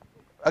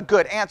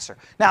answer.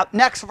 Now,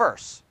 next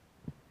verse.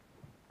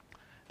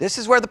 This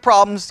is where the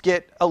problems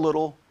get a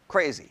little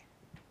crazy.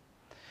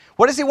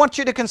 What does he want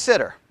you to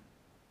consider?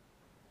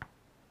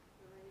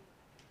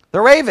 The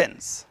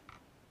ravens.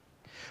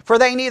 For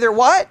they neither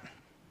what?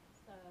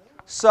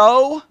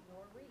 Sow.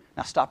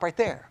 Now stop right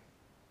there.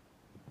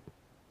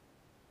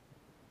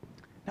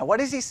 Now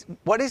what is he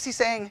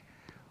saying?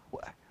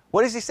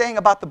 What is he saying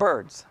about the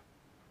birds?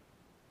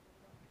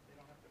 They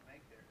don't have to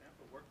make their, they have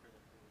to work for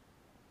their food.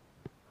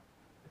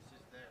 It's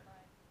just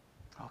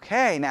there.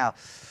 Okay, now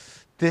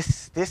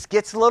this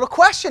gets a little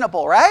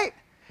questionable, right?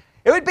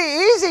 It would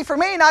be easy for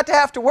me not to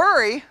have to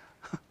worry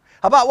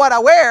about what I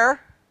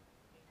wear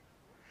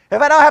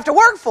if I don't have to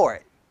work for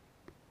it.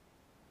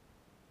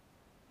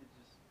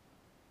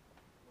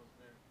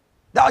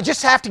 I'll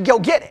just have to go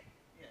get it.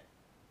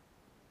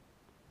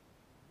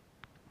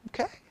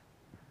 Okay.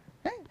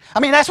 I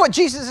mean, that's what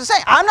Jesus is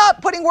saying. I'm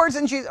not putting words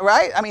in Jesus,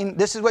 right? I mean,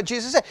 this is what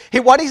Jesus said.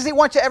 What does he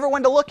want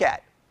everyone to look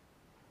at?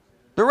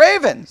 The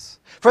ravens.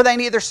 For they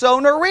neither sow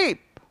nor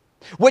reap.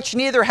 which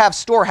neither have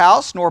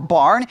storehouse nor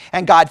barn,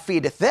 and God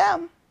feedeth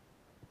them.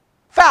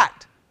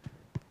 Fact.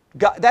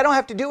 God, they don't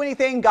have to do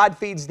anything. God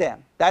feeds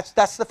them. That's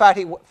the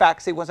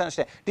facts he wants to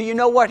understand. Do you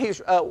know what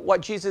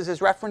Jesus is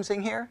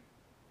referencing here?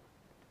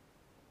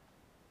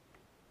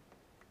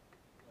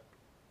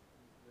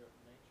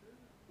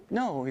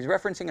 No, he's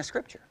referencing a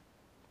scripture.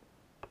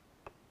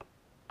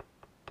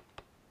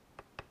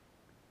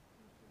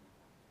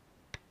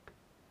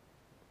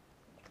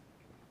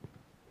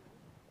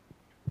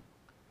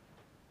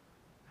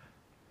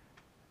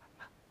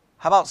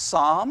 How about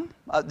Psalm?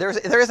 There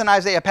is an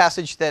Isaiah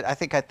passage that I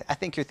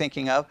think you're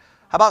thinking of.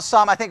 How about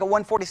Psalm? I think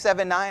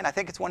 147:9. I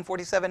think it's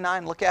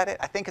 147:9. Look at it.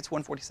 I think it's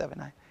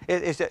 147:9.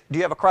 Do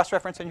you have a cross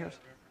reference in yours?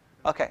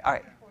 Okay. All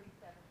right.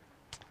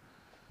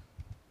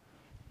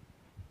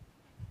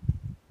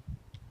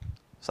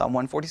 Psalm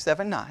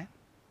 147:9.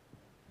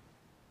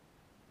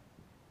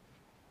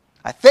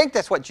 I think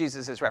that's what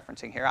Jesus is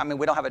referencing here. I mean,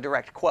 we don't have a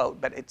direct quote,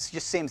 but it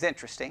just seems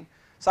interesting.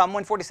 Psalm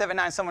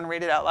 147:9. Someone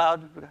read it out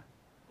loud.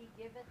 He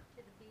giveth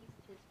to the beast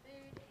his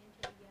food,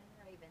 and to the young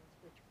ravens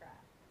which cry.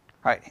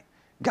 Right.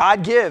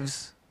 God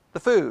gives the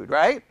food,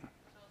 right?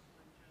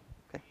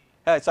 Okay.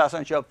 It's also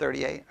in Job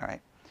 38. All right.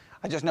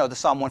 I just know the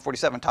Psalm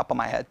 147 top of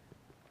my head.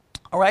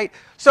 All right.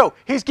 So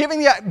he's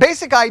giving the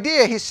basic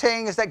idea he's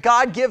saying is that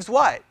God gives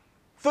what?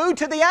 Food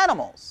to the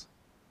animals.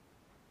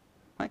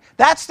 Right?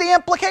 That's the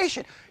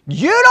implication.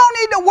 You don't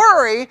need to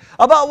worry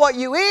about what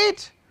you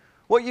eat,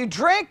 what you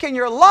drink in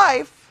your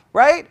life,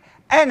 right?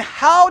 And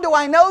how do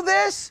I know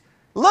this?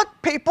 Look,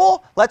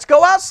 people, let's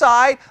go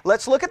outside.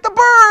 Let's look at the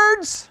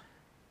birds.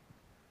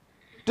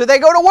 Do they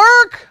go to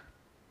work?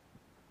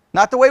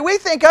 Not the way we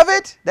think of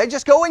it. They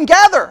just go and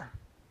gather.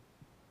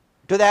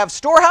 Do they have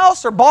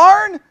storehouse or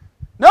barn?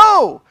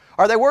 No.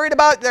 Are they worried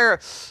about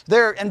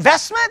their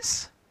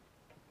investments?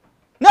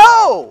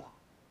 No.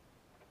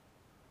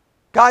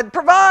 God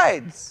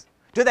provides.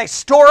 Do they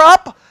store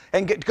up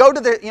and go to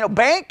the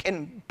bank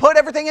and put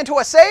everything into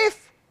a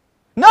safe?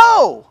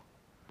 No.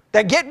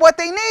 They get what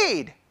they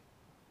need.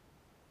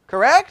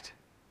 Correct?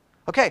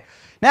 Okay.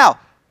 Now,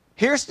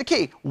 here's the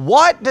key.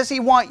 What does he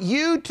want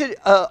you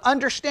to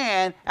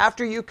understand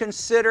after you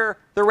consider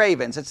the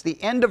ravens? It's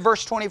the end of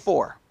verse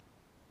 24.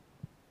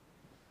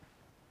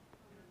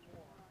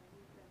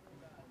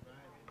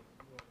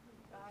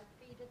 God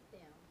feedeth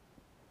them.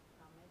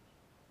 How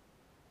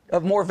much?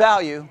 Of more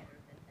value.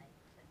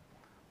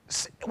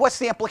 What's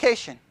the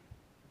implication?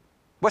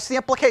 What's the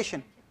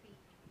implication?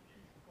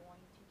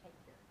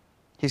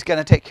 He's going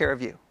to take care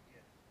of you.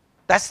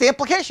 That's the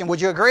implication. Would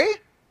you agree?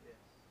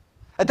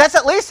 That's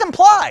at least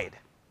implied.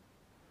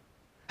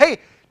 Hey,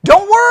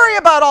 don't worry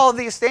about all of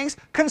these things.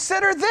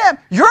 Consider them.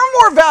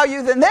 You're more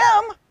value than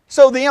them.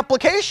 So the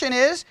implication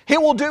is he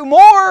will do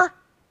more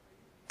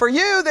for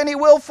you than he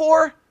will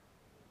for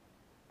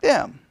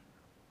them.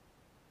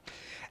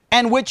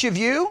 And which of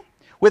you,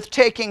 with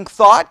taking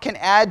thought, can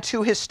add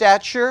to his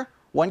stature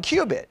 1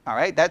 cubit? All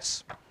right,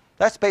 that's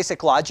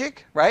basic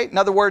logic, right? In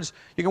other words,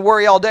 you can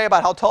worry all day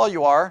about how tall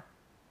you are.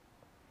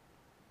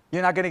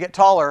 You're not going to get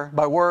taller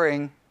by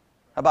worrying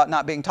about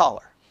not being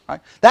taller.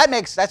 Right?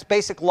 That's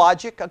basic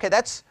logic. Okay,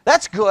 that's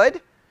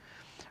good.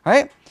 All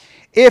right.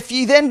 If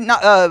you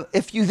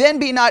then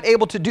be not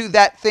able to do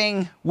that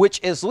thing which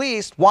is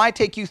least, why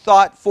take you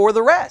thought for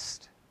the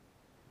rest?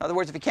 In other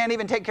words, if you can't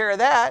even take care of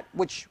that,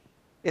 which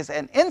is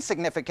an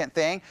insignificant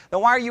thing,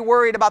 then why are you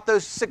worried about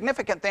those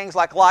significant things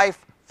like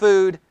life,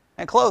 food,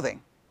 and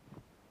clothing?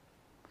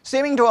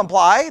 Seeming to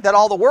imply that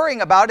all the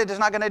worrying about it is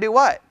not going to do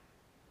what?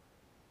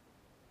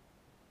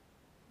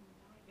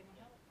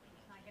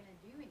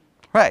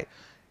 Right.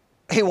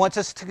 He wants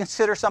us to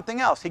consider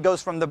something else. He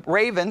goes from the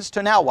ravens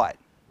to now what?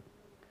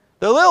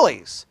 The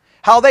lilies.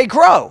 How they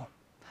grow.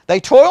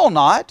 They toil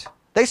not.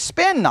 They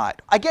spin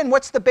not. Again,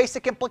 what's the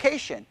basic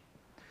implication?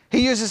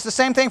 He uses the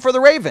same thing for the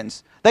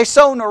ravens. They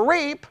sow nor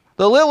reap.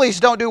 The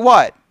lilies don't do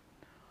what?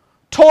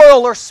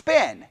 Toil or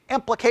spin.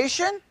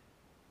 Implication?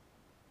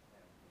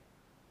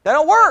 They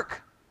don't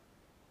work.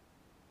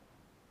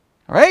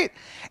 All right?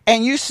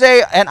 And you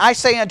say, and I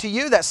say unto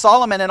you that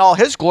Solomon in all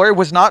his glory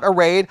was not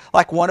arrayed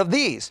like one of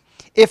these.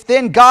 If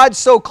then God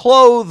so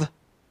clothe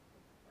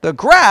the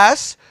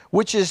grass,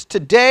 which is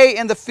today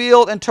in the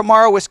field and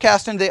tomorrow is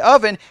cast into the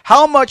oven,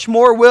 how much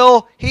more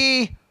will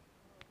he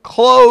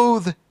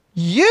clothe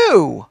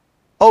you,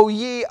 O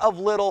ye of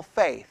little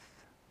faith?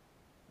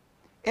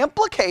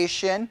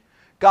 Implication,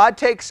 God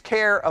takes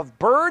care of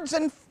birds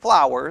and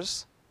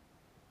flowers.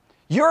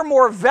 You're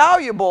more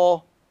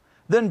valuable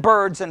than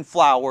birds and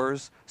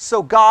flowers,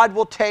 so God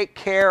will take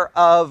care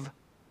of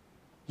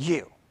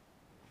you.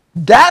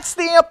 That's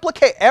the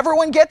implication.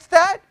 Everyone gets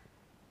that?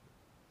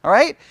 All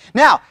right?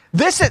 Now,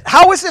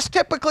 how is this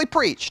typically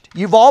preached?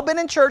 You've all been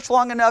in church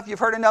long enough, you've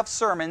heard enough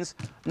sermons.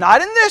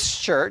 Not in this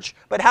church,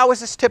 but how is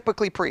this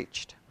typically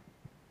preached?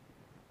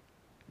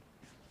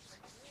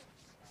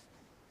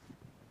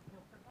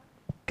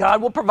 God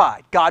will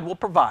provide. God will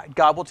provide.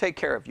 God will take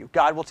care of you.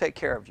 God will take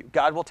care of you.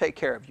 God will take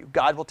care of you.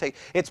 God will take...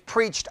 It's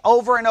preached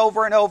over and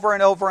over and over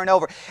and over and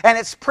over. And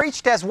it's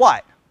preached as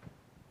what?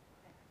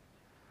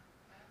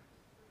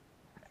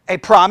 a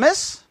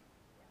promise,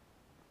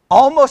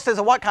 almost as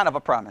a what kind of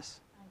a promise?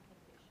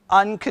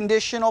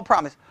 Unconditional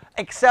promise,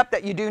 except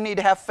that you do need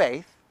to have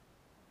faith,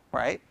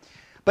 right?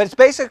 But it's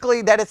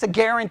basically that it's a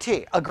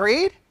guarantee.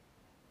 Agreed?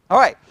 All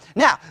right.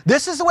 Now,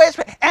 this is the way it's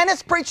preached. And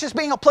it's preached as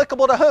being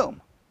applicable to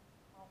whom?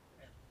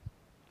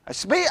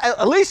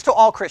 At least to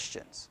all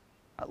Christians.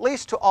 At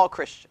least to all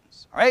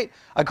Christians. All right?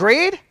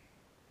 Agreed?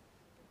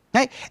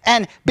 Okay.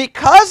 And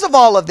because of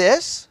all of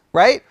this,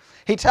 right,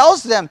 he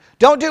tells them,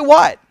 don't do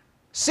what?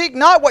 Seek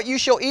not what you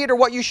shall eat or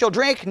what you shall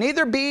drink,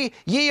 neither be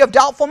ye of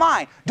doubtful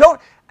mind.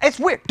 It's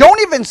weird. Don't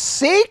even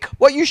seek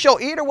what you shall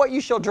eat or what you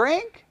shall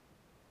drink?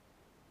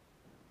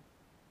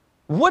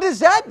 What does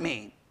that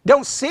mean?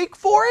 Don't seek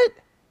for it?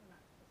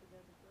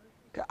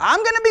 I'm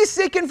going to be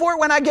seeking for it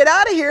when I get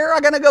out of here.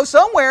 I'm going to go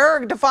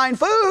somewhere to find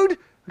food,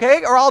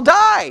 okay, or I'll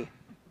die.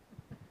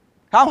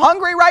 I'm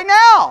hungry right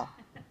now.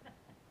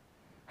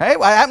 Hey,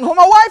 what happens when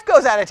my wife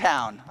goes out of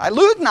town? I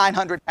lose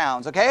 900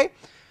 pounds, okay?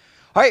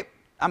 All right.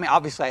 I mean,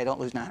 obviously, I don't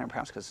lose 900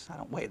 pounds because I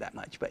don't weigh that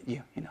much, but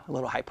you know, a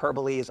little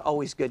hyperbole is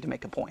always good to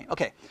make a point.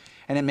 Okay.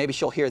 And then maybe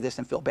she'll hear this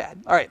and feel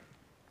bad. All right.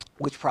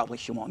 Which probably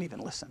she won't even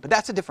listen, but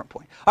that's a different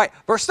point. All right.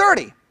 Verse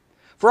 30.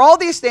 For all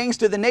these things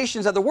do the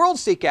nations of the world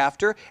seek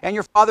after, and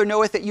your Father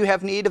knoweth that you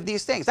have need of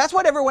these things. That's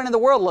what everyone in the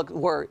world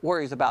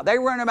worries about. They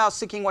worry about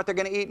seeking what they're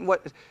going to eat, and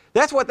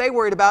that's what they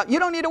worried about. You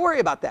don't need to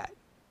worry about that.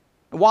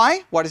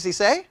 Why? What does he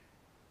say?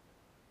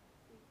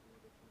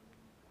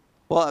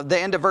 Well, at the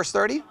end of verse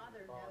 30.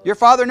 Your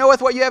Father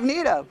knoweth what you have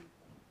need of.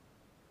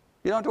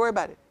 You don't have to worry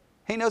about it.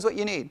 He knows what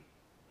you need.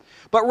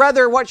 But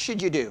rather, what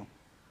should you do?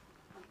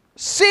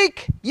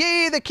 Seek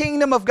ye the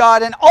kingdom of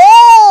God, and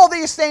all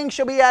these things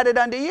shall be added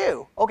unto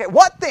you. Okay,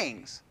 what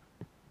things?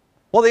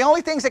 Well, the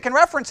only things it can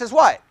reference is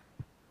what?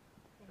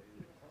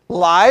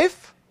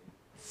 Life,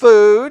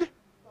 food,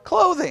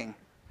 clothing.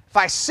 If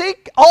I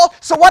seek all,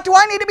 so what do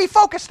I need to be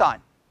focused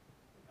on?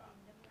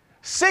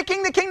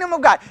 Seeking the kingdom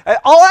of God.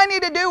 All I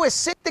need to do is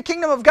seek the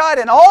kingdom of God,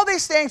 and all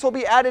these things will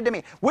be added to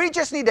me. We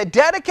just need to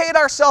dedicate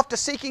ourselves to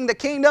seeking the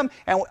kingdom,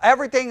 and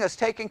everything is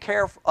taken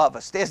care of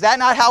us. Is that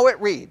not how it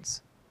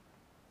reads?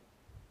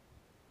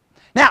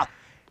 Now,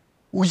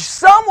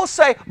 some will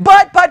say,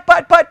 but,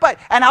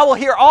 and I will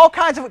hear all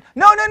kinds of,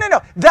 no.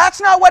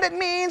 That's not what it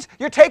means.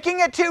 You're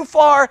taking it too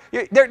far.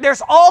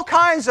 There's all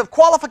kinds of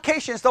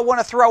qualifications they'll want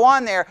to throw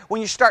on there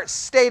when you start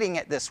stating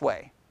it this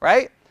way,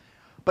 right?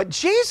 But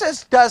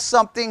Jesus does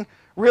something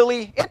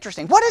really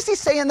interesting. What does he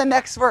say in the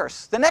next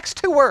verse? The next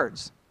two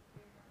words.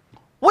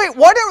 Wait,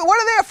 what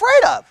are they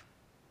afraid of?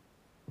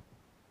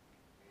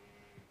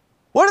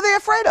 What are they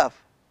afraid of?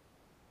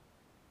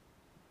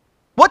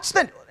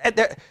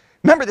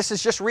 Remember, this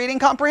is just reading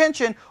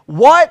comprehension.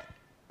 What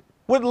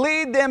would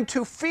lead them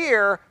to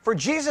fear for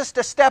Jesus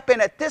to step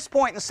in at this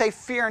point and say,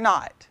 fear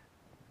not?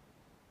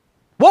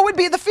 What would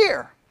be the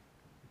fear?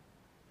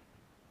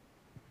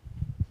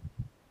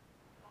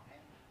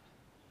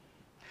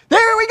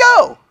 There we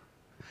go.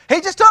 He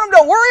just told them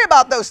don't worry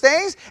about those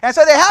things. And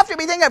so they have to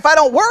be thinking, if I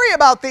don't worry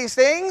about these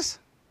things,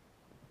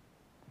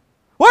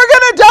 we're going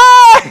to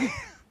die.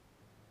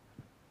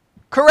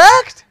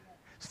 Correct?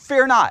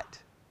 Fear not.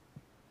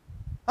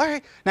 All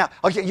right. Now,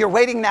 okay, you're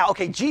waiting now.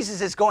 Okay,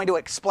 Jesus is going to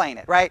explain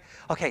it, right?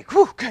 Okay,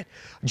 whew, good.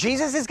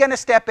 Jesus is going to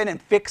step in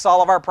and fix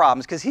all of our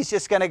problems because he's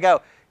just going to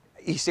go,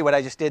 you see what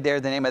I just did there?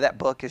 The name of that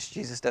book is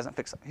Jesus Doesn't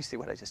Fix Them. You see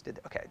what I just did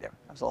there? Okay, there.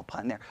 That was a little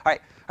pun there. All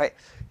right.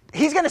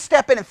 He's going to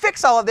step in and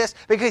fix all of this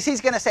because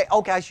he's going to say,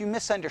 oh, guys, you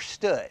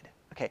misunderstood.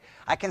 Okay,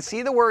 I can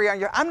see the worry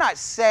on your... I'm not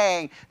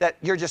saying that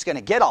you're just going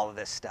to get all of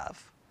this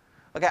stuff.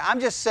 Okay,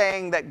 I'm just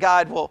saying that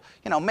God will,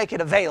 make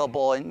it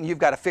available and you've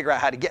got to figure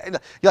out how to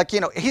get...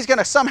 he's going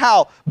to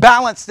somehow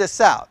balance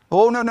this out.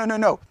 Oh,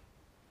 no.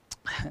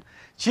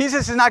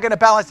 Jesus is not going to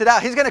balance it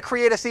out. He's going to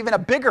create us even a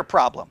bigger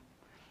problem.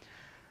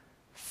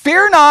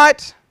 Fear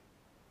not,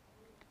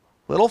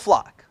 little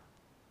flock.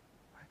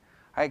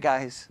 All right,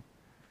 guys,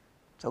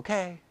 it's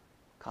okay.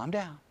 Calm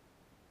down.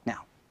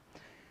 Now,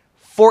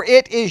 for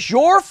it is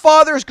your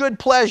Father's good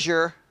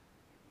pleasure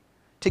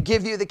to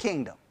give you the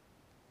kingdom.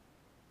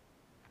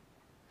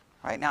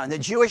 All right, now in the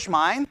Jewish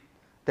mind,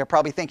 they're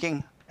probably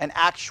thinking an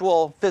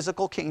actual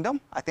physical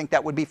kingdom. I think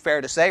that would be fair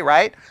to say,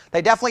 right?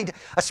 They definitely,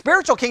 a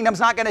spiritual kingdom's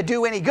not going to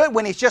do any good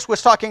when he just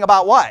was talking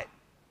about what?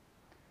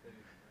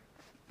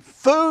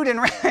 Food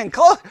and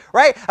clothes,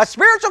 right? A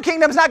spiritual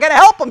kingdom's not going to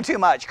help them too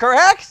much,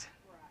 correct?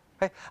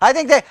 Right. I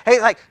think that,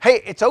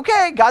 hey, it's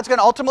okay. God's going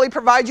to ultimately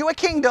provide you a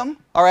kingdom,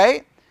 all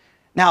right?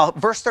 Now,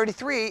 verse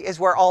 33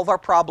 is where all of our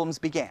problems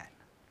began.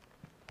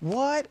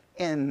 What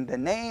in the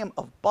name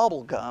of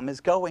bubblegum is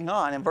going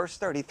on in verse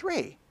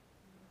 33?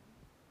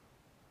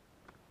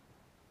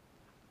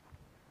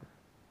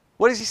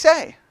 What does he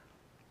say?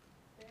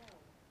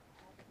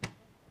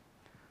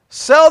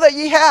 Sell that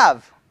ye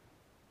have.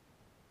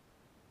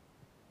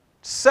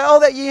 Sell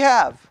that ye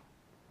have.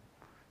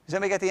 Does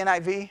anybody get the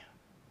NIV?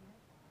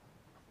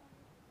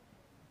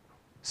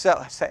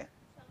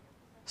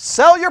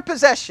 Sell your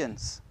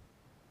possessions.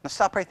 Now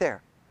stop right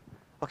there.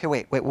 Okay,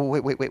 wait. What?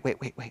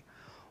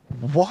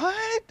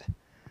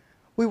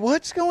 Wait,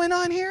 what's going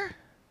on here?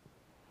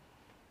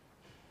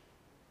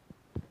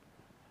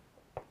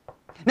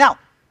 Now,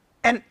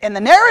 and in the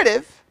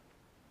narrative,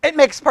 it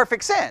makes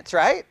perfect sense,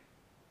 right?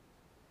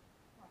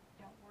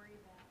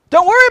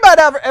 Don't worry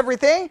about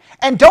everything,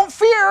 and don't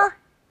fear,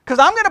 because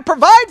I'm going to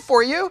provide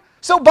for you.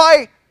 So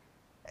by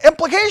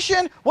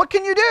implication, what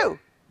can you do?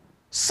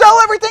 Sell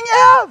everything you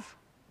have.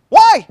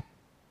 Why?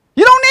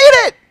 You don't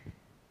need it.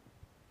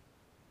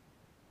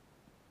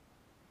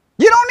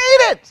 You don't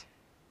need it.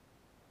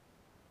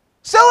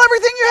 Sell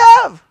everything you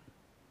have.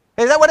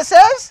 Is that what it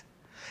says?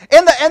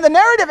 In the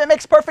narrative, it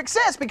makes perfect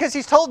sense because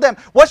he's told them,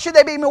 what should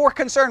they be more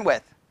concerned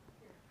with?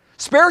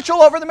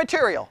 Spiritual over the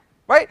material,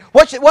 right?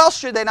 What else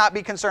should they not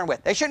be concerned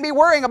with? They shouldn't be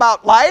worrying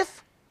about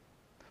life,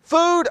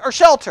 food, or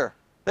shelter.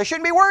 They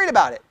shouldn't be worried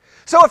about it.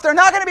 So if they're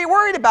not going to be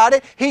worried about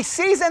it, he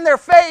sees in their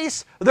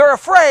face they're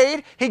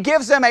afraid. He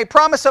gives them a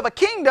promise of a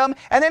kingdom,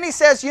 and then he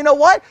says, you know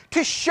what?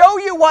 To show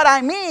you what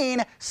I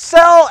mean,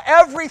 sell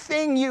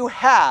everything you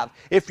have.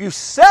 If you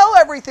sell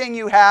everything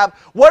you have,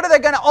 what are they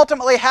going to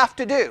ultimately have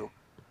to do?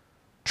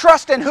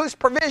 Trust in whose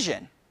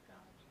provision?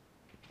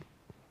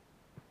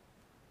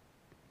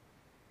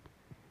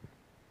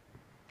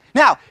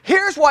 Now,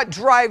 here's what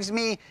drives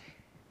me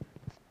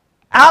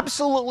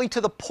absolutely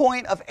to the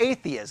point of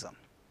atheism.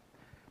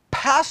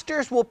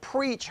 Pastors will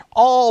preach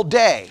all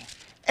day,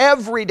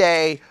 every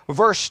day,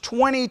 verse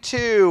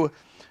 22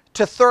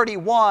 to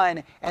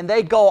 31, and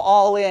they go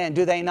all in,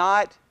 do they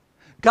not?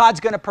 God's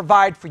going to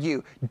provide for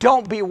you.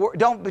 Don't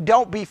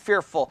be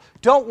fearful.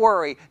 Don't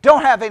worry.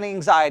 Don't have any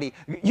anxiety.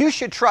 You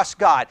should trust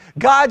God.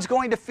 God's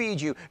going to feed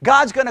you.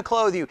 God's going to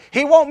clothe you.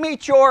 He won't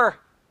meet your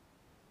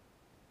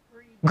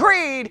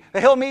greed,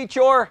 but He'll meet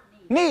your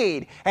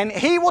need. And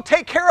He will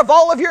take care of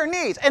all of your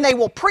needs. And they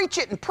will preach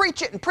it and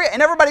preach it and preach it.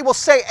 And everybody will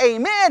say,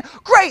 amen.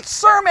 Great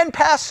sermon,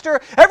 Pastor.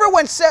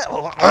 Everyone says,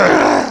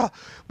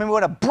 we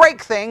want to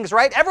break things,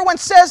 right? Everyone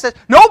says that.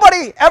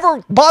 Nobody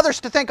ever bothers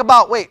to think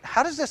about, wait,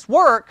 how does this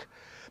work?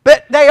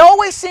 But they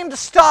always seem to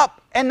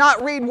stop and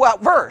not read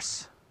what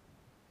verse?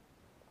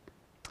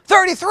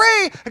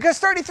 33, because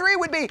 33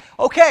 would be,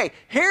 okay,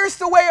 here's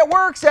the way it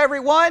works,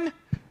 everyone.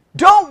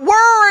 Don't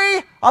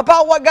worry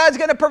about what God's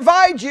going to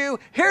provide you.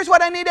 Here's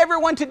what I need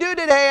everyone to do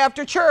today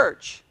after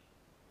church.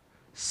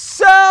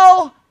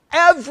 Sell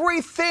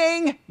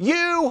everything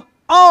you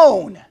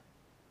own.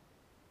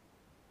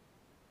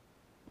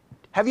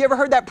 Have you ever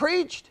heard that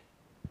preached?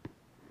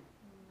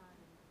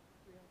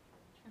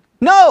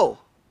 No.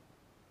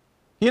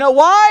 You know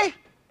why?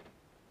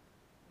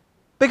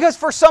 Because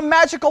for some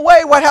magical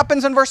way, what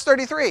happens in verse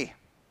 33?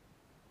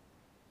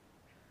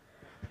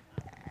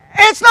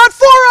 It's not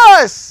for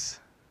us.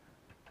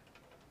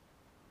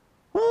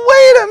 Wait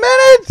a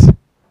minute.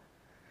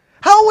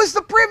 How was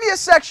the previous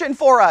section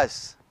for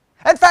us?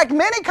 In fact,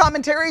 many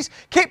commentaries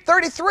keep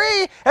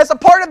 33 as a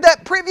part of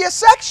that previous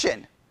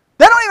section.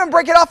 They don't even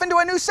break it off into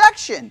a new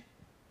section.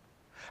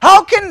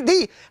 How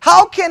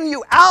can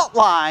you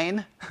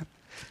outline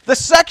the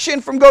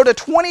section from go to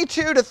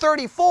 22 to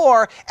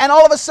 34 and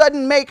all of a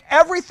sudden make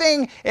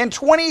everything in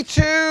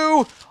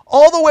 22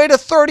 all the way to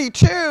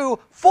 32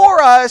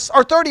 for us,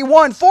 or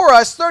 31 for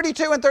us,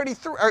 32 and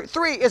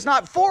 33 is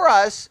not for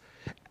us?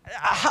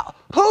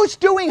 Who's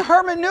doing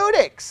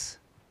hermeneutics?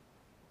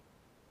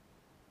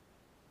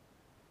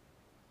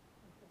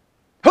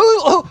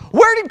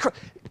 Where did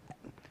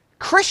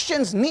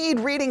Christians need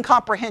reading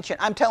comprehension?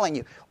 I'm telling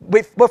you,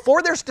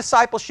 before there's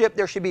discipleship,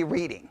 there should be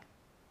reading.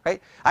 Right?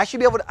 I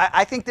should be able to,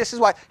 I think this is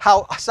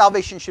how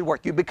salvation should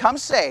work. You become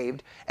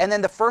saved, and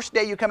then the first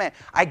day you come in,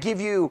 I give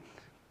you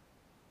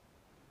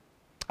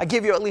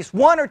at least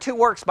one or two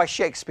works by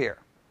Shakespeare.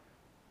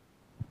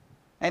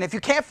 And if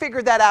you can't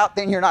figure that out,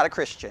 then you're not a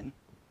Christian.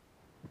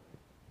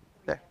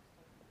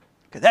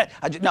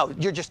 No,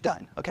 you're just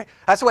done. Okay,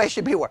 that's the way it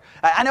should be.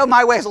 I know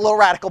my way is a little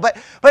radical, but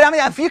I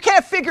mean, if you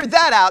can't figure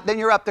that out, then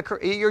you're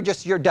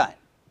done.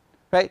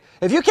 Right?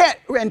 If you can't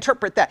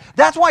interpret that,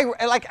 that's why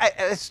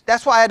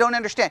I don't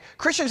understand.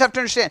 Christians have to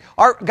understand.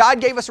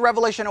 God gave us a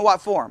revelation in what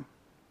form?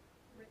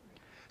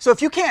 So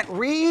if you can't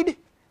read,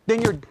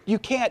 then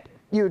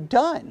you're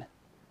done.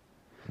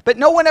 But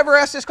no one ever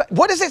asks this question.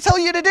 What does it tell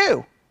you to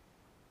do?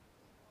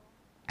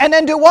 And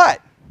then do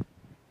what?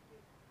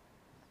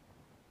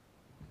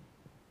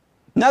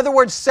 In other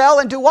words, sell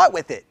and do what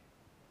with it?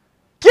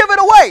 Give it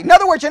away. In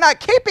other words, you're not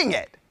keeping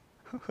it.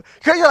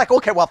 Because you're like,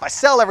 okay, well, if I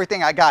sell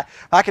everything I got,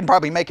 I can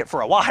probably make it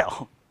for a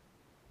while.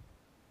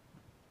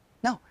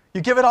 No,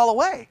 you give it all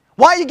away.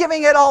 Why are you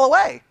giving it all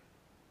away?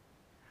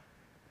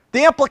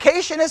 The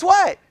implication is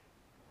what?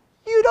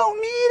 You don't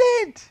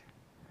need it.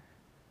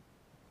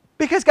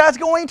 Because God's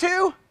going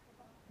to.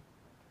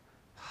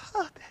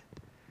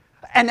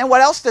 And then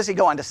what else does he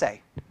go on to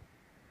say?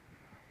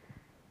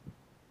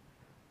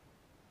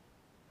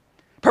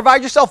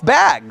 Provide yourself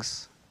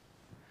bags,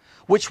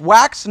 which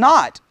wax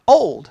not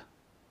old.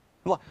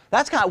 Well,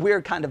 that's kind of a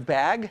weird kind of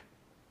bag.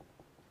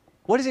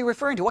 What is he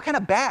referring to? What kind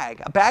of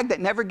bag? A bag that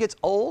never gets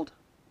old?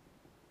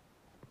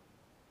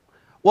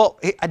 Well,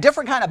 a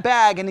different kind of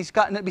bag, and he's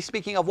going to be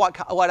speaking of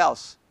what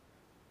else?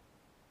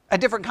 A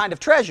different kind of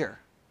treasure.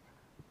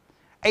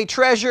 A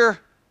treasure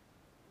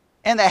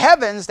in the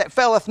heavens that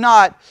faileth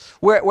not,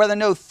 where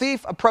no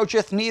thief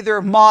approacheth,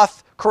 neither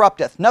moth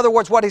corrupteth. In other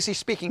words, what is he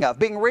speaking of?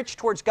 Being rich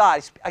towards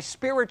God, a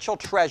spiritual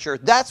treasure.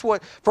 That's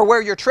what, for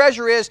where your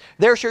treasure is,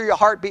 there shall your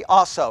heart be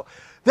also.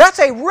 This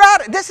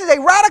is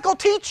a radical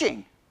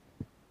teaching.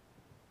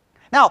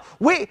 Now,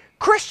 we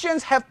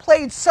Christians have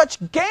played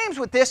such games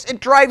with this, it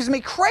drives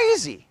me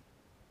crazy,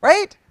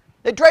 right?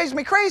 It drives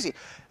me crazy.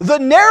 The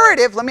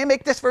narrative, let me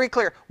make this very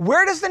clear.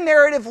 Where does the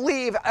narrative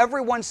leave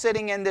everyone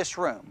sitting in this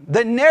room?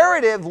 The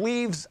narrative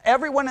leaves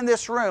everyone in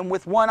this room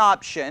with one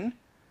option,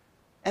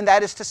 and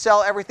that is to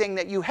sell everything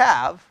that you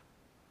have.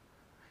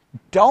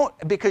 Don't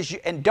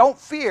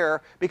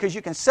fear, because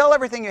you can sell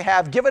everything you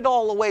have, give it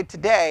all away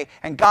today,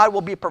 and God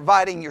will be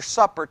providing your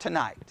supper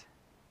tonight.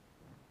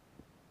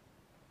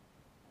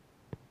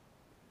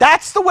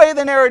 That's the way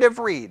the narrative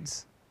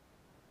reads.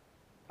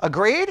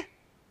 Agreed?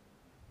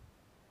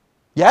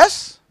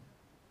 Yes?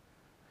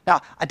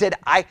 Now, I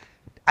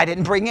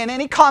didn't bring in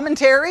any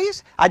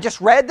commentaries. I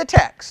just read the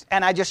text,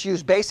 and I just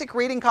used basic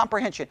reading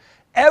comprehension.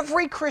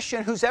 Every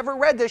Christian who's ever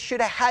read this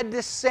should have had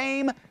this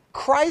same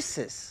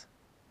crisis.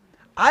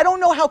 I don't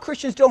know how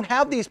Christians don't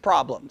have these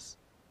problems.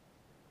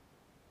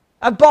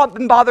 I've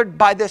been bothered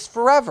by this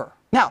forever.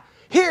 Now,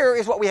 here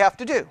is what we have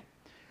to do.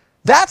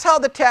 That's how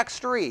the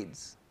text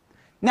reads.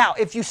 Now,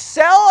 if you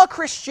sell a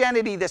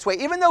Christianity this way,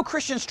 even though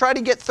Christians try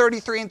to get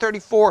 32 and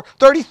 34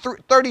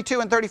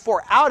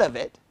 out of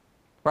it,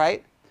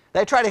 right?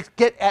 They try to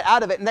get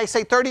out of it, and they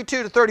say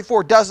 32 to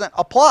 34 doesn't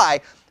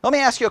apply. Let me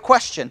ask you a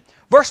question.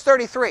 Verse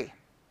 33.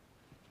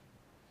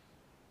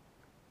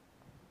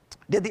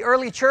 Did the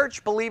early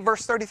church believe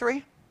verse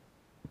 33?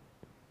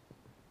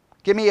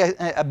 Give me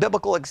a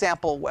biblical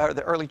example where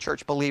the early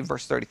church believed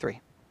verse 33.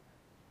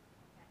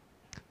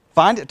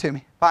 Find it to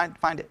me.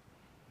 Find it.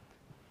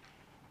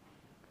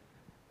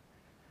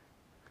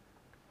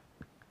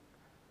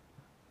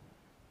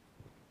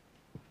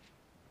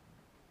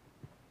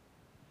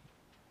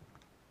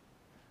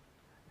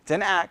 It's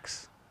in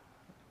Acts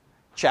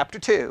chapter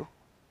 2.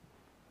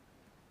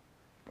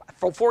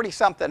 For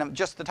 40-something,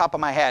 just the top of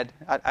my head.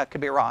 I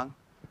could be wrong.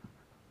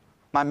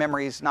 My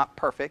memory is not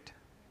perfect.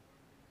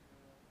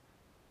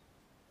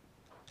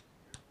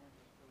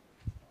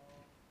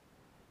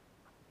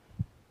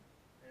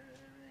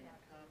 Everything in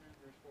common,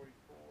 verse 44,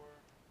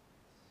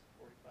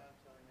 45,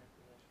 selling their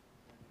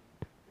possessions and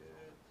goods.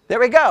 There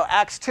we go.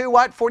 Acts 2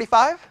 what?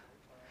 45?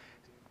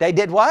 They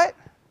did what?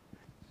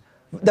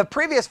 The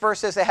previous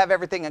verse says they have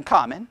everything in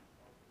common.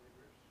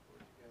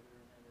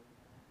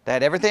 They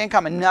had everything in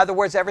common. In other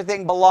words,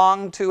 everything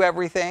belonged to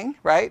everything,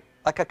 right?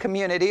 Like a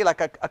community,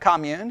 like a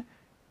commune.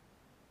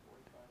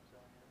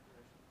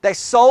 They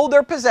sold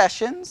their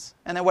possessions,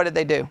 and then what did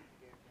they do?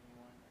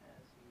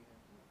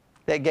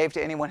 They gave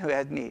to anyone who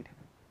had need.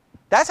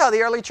 That's how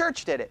the early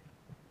church did it.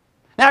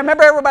 Now,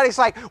 remember, everybody's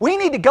like, we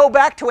need to go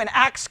back to an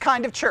Acts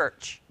kind of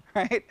church,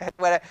 right?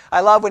 I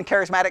love when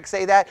charismatics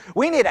say that.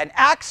 We need an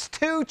Acts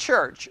 2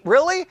 church.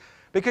 Really?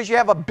 Because you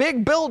have a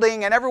big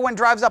building and everyone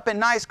drives up in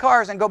nice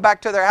cars and go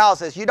back to their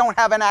houses. You don't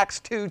have an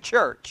Acts 2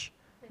 church.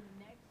 The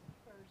next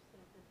verse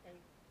says that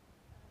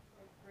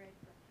they read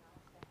from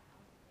house to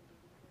house.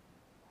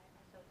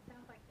 So it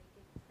sounds like they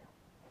didn't sell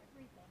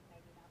everything,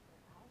 maybe not their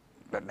house.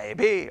 But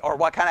maybe. Or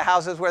what kind of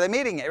houses were they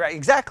meeting in? Right?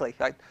 Exactly.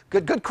 Like,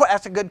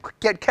 that's a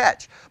good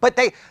catch. But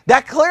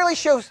that clearly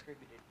shows.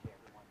 Distributed to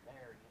everyone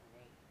there in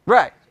need.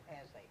 Right.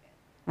 As they had.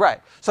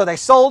 Right. So they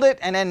sold it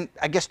and then,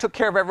 I guess, took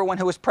care of everyone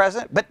who was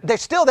present. But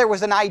there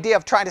was an idea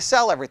of trying to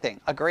sell everything.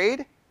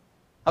 Agreed?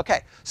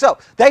 Okay. So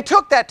they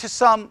took that to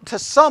some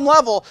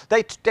level.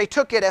 They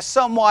took it as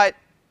somewhat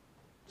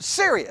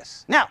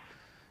serious. Now,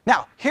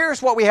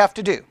 here's what we have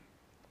to do.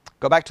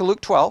 Go back to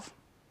Luke 12.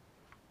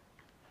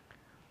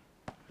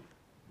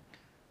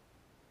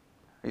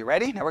 Are you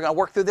ready? Now we're going to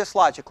work through this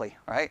logically.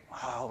 All right?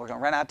 Oh, we're going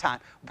to run out of time.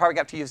 We'll probably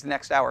have to use the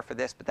next hour for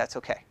this, but that's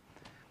okay.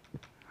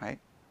 All right?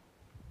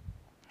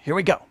 Here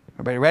we go.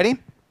 Everybody ready?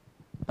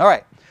 All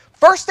right.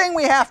 First thing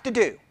we have to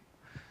do,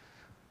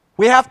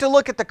 we have to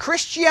look at the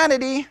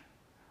Christianity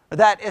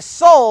that is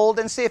sold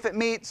and see if it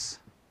meets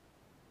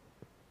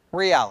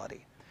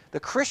reality.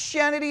 The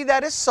Christianity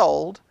that is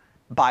sold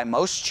by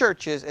most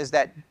churches is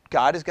that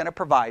God is going to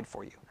provide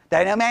for you.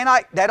 They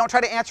don't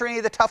try to answer any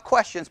of the tough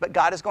questions, but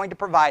God is going to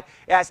provide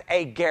as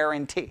a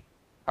guarantee.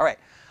 All right.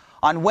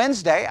 On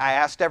Wednesday, I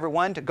asked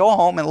everyone to go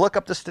home and look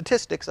up the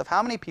statistics of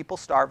how many people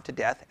starve to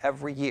death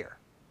every year.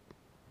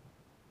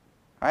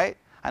 Right?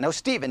 I know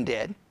Stephen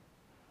did.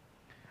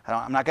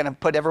 I'm not going to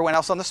put everyone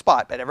else on the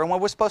spot, but everyone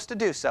was supposed to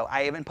do so.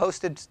 I even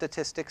posted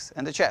statistics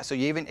in the chat. So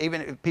even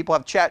if people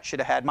have chat, should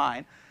have had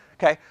mine.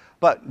 Okay?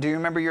 But do you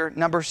remember your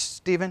numbers,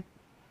 Stephen?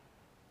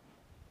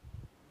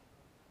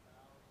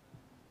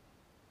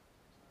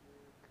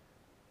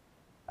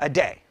 A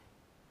day.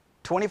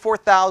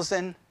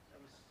 24,000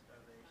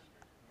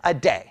 a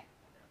day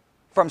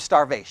from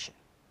starvation.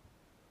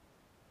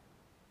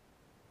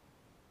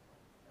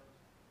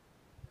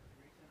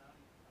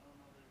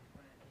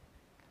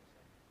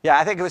 Yeah,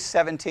 I think it was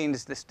 17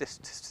 is the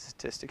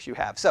statistics you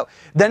have. So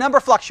the number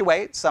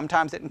fluctuates.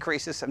 Sometimes it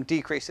increases, some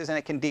decreases, and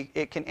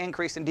it can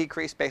increase and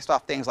decrease based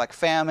off things like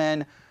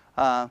famine,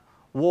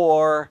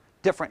 war,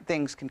 different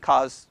things can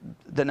cause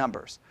the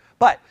numbers.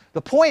 But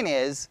the point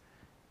is,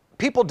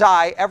 people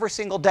die every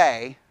single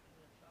day,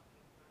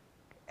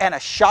 and a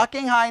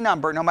shocking high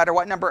number, no matter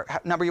what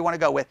number you want to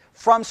go with,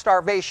 from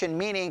starvation,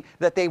 meaning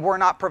that they were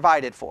not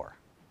provided for.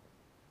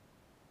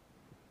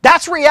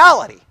 That's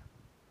reality.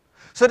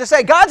 So to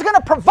say God's going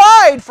to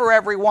provide for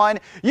everyone,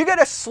 you got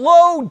to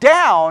slow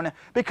down,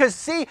 because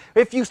see,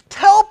 if you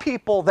tell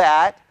people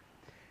that,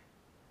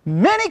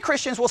 many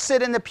Christians will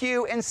sit in the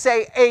pew and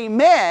say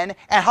amen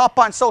and hop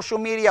on social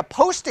media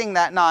posting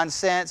that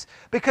nonsense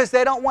because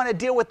they don't want to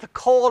deal with the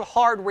cold,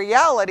 hard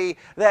reality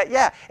that,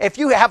 yeah, if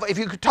you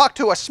could talk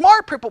to a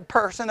smart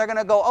person, they're going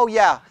to go, oh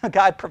yeah,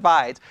 God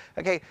provides.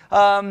 Okay,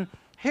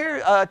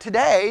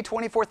 today,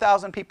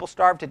 24,000 people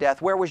starved to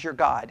death. Where was your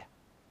God?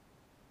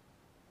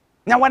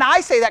 Now, when I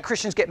say that,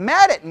 Christians get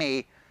mad at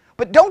me,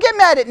 but don't get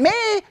mad at me.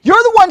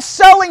 You're the one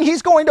selling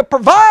He's going to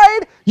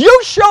provide.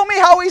 You show me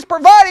how He's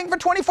providing for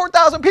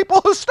 24,000 people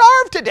who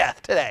starved to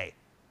death today.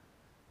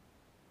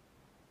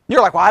 You're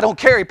like, well, I don't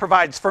care, He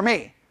provides for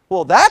me.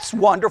 Well, that's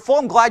wonderful.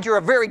 I'm glad you're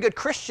a very good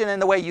Christian in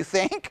the way you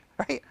think,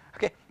 right?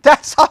 Okay,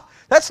 that's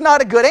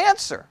not a good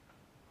answer.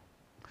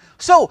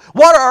 So,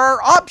 what are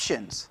our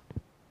options?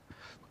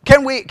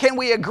 Can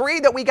we agree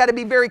that we got to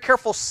be very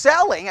careful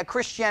selling a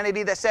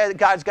Christianity that says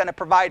God's going to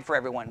provide for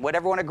everyone? Would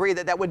everyone agree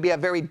that that would be a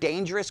very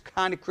dangerous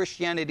kind of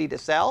Christianity to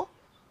sell?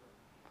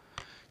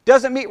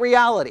 Doesn't meet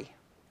reality.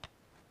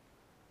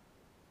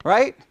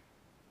 Right?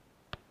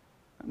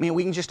 I mean,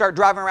 we can just start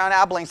driving around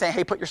Abilene saying,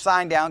 hey, put your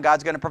sign down,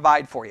 God's going to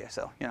provide for you.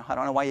 So, I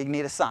don't know why you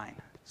need a sign.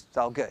 It's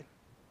all good.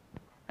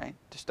 Right?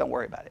 Just don't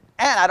worry about it.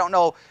 And I don't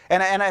know,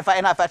 and if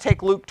I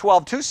take Luke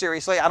 12 too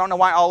seriously, I don't know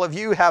why all of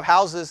you have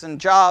houses and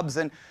jobs,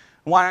 and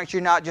why aren't you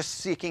not just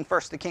seeking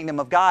first the kingdom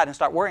of God and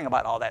start worrying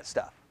about all that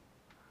stuff?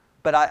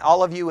 But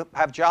all of you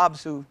have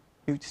jobs who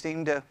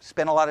seem to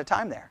spend a lot of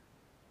time there.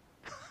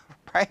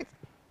 Right?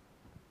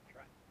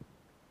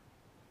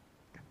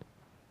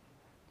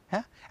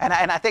 Yeah? And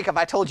I think if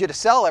I told you to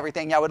sell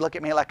everything, y'all would look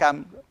at me like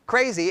I'm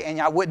crazy and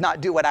y'all would not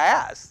do what I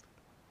asked.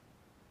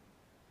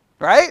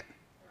 Right?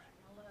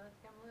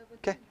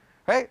 Okay.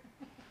 Right?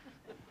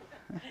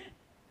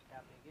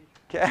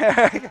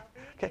 Okay.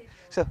 Okay.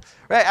 So,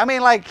 right, I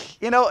mean, like,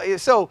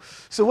 so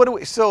what do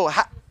we,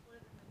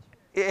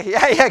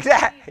 yeah,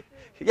 exactly.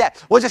 Yeah,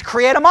 we'll just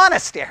create a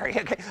monastery.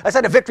 Okay. I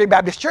said a Victory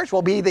Baptist Church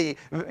will be the,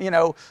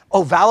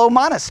 Ovalo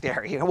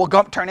Monastery. We'll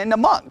turn into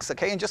monks,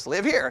 okay, and just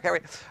live here, okay,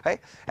 right?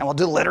 And we'll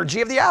do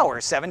Liturgy of the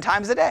Hours 7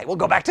 times a day. We'll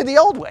go back to the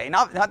old way,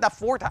 not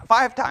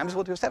 5 times,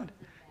 we'll do 7.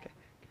 Okay.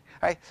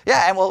 Right?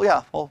 Yeah, and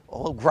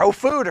we'll grow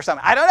food or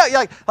something. I don't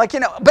know,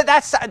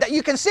 but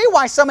you can see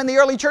why some in the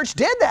early church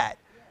did that.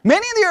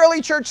 Many in the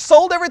early church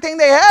sold everything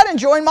they had and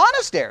joined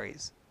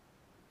monasteries.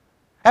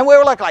 And we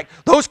were like,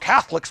 those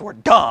Catholics were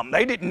dumb.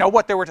 They didn't know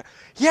what they were.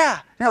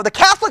 Yeah, the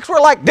Catholics were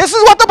like, this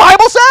is what the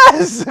Bible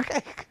says.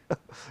 Okay.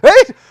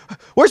 Right?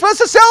 We're supposed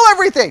to sell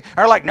everything. And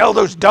they're like, no,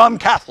 those dumb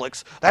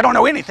Catholics, they don't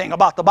know anything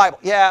about the Bible.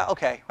 Yeah,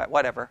 okay,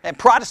 whatever. And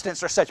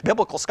Protestants are such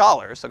biblical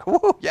scholars. Like,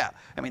 woo, yeah,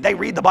 I mean, they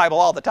read the Bible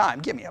all the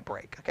time. Give me a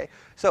break, okay?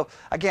 So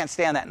I can't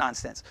stand that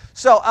nonsense.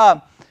 So,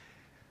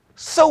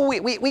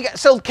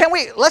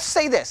 let's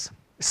say this.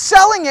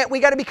 Selling it, we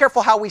got to be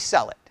careful how we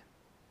sell it.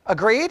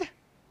 Agreed?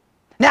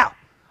 Now,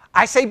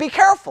 I say be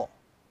careful.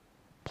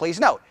 Please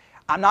note,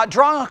 I'm not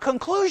drawing a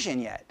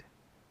conclusion yet.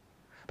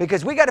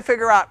 Because we got to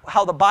figure out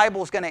how the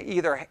Bible is going to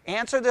either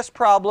answer this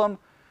problem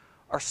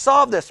or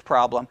solve this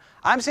problem.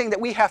 I'm saying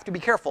that we have to be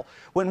careful.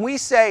 When we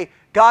say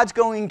God's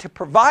going to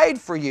provide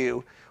for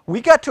you,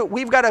 we've got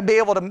to be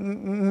able to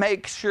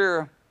make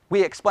sure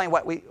we explain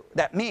what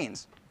that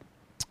means.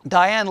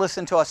 Diane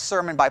listened to a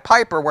sermon by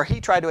Piper where he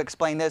tried to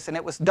explain this, and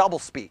it was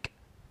doublespeak.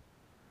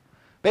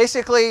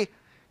 Basically,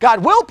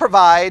 God will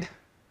provide,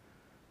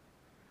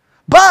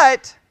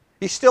 but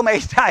you still may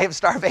die of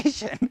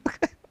starvation.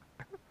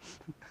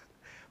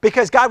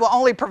 Because God will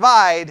only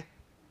provide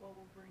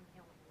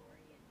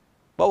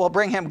what will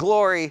bring Him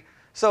glory.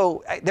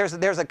 So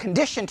there's a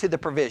condition to the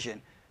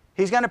provision.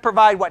 He's going to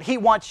provide what He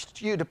wants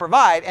you to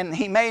provide, and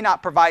He may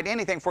not provide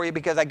anything for you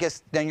because I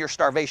guess then your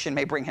starvation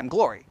may bring Him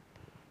glory.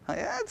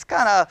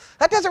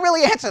 That doesn't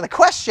really answer the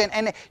question.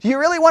 And do you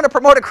really want to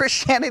promote a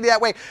Christianity that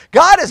way?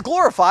 God is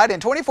glorified in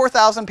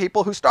 24,000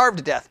 people who starved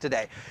to death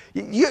today.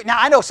 Now,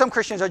 I know some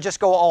Christians are just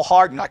go all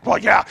hard and like, well,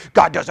 yeah,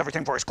 God does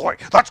everything for His glory.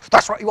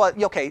 That's right. Well,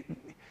 okay.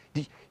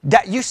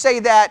 You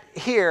say that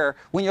here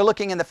when you're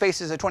looking in the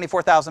faces of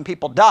 24,000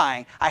 people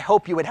dying. I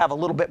hope you would have a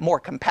little bit more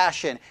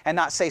compassion and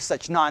not say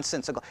such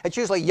nonsensical. It's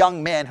usually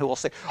young men who will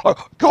say,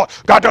 oh,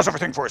 God does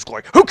everything for His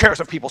glory. Who cares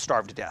if people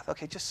starve to death?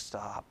 Okay, just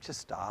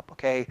stop,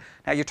 okay?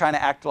 Now you're trying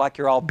to act like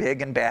you're all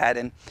big and bad,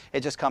 and it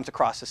just comes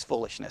across as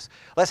foolishness.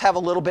 Let's have a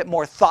little bit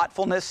more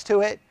thoughtfulness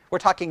to it. We're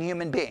talking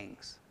human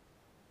beings.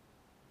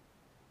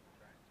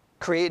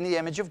 Created in the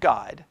image of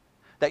God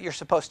that you're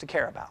supposed to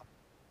care about.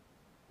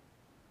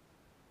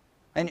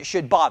 And it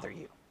should bother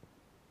you.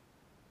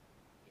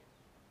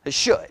 It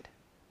should.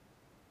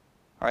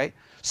 All right?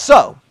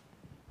 So,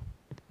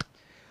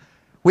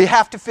 we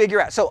have to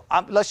figure out. So,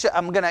 I'm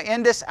going to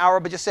end this hour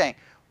by just saying,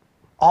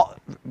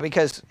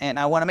 and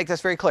I want to make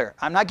this very clear,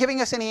 I'm not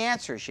giving us any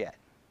answers yet.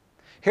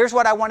 Here's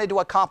what I wanted to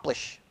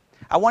accomplish.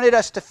 I wanted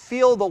us to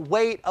feel the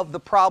weight of the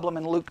problem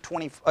in Luke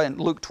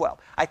 12.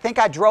 I think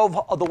I drove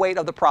the weight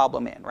of the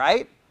problem in,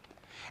 right?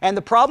 And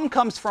the problem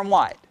comes from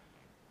what?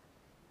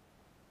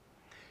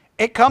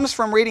 It comes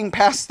from reading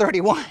past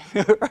 31,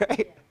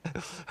 right?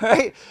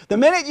 Right? The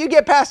minute you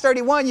get past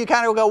 31, you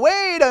kind of go,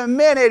 wait a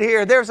minute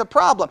here, there's a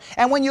problem.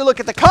 And when you look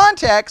at the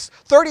context,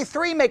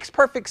 33 makes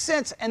perfect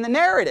sense in the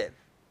narrative.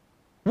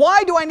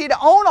 Why do I need to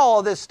own all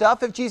of this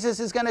stuff if Jesus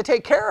is going to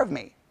take care of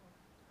me?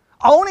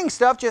 Owning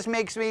stuff just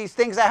makes me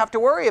things I have to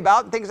worry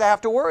about, and things I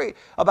have to worry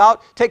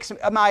about takes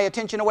my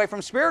attention away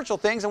from spiritual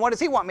things, and what does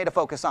He want me to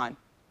focus on?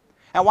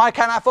 And why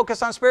can't I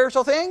focus on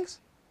spiritual things?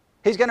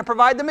 He's going to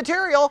provide the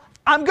material.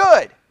 I'm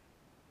good.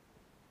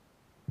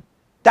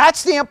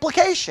 That's the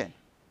implication.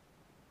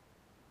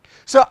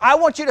 So I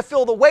want you to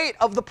feel the weight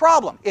of the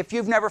problem. If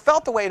you've never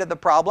felt the weight of the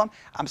problem,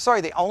 I'm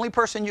sorry, the only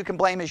person you can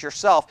blame is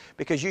yourself,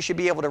 because you should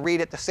be able to read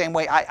it the same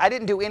way. I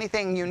didn't do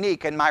anything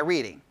unique in my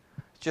reading.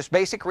 It's just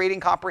basic reading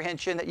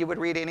comprehension that you would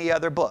read any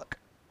other book.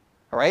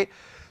 All right?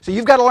 So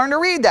you've got to learn to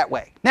read that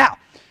way. Now,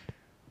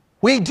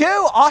 we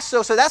do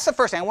also, so that's the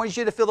first thing. I wanted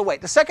you to feel the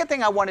weight. The second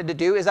thing I wanted to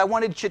do is I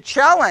wanted to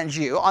challenge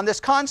you on this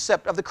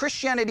concept of the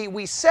Christianity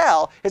we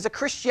sell is a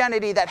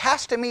Christianity that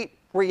has to meet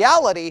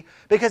reality,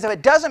 because if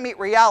it doesn't meet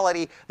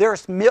reality,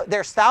 there's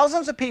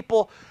thousands of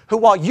people who,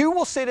 while you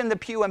will sit in the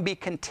pew and be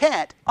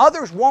content,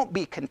 others won't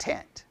be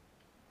content.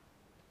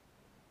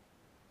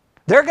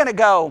 They're going to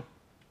go,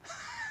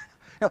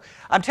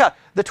 I'm telling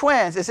you, the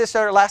twins, is this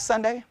their last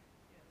Sunday?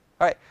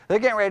 All right, they're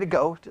getting ready to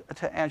go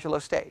to Angelo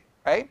State,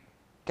 right?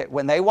 Okay,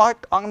 when they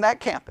walk on that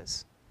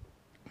campus,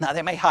 now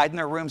they may hide in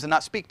their rooms and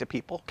not speak to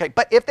people, okay,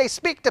 but if they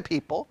speak to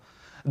people,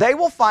 they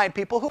will find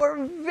people who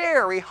are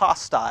very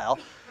hostile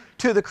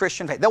to the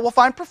Christian faith. They will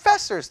find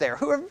professors there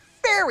who are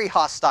very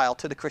hostile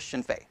to the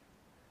Christian faith,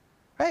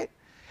 right?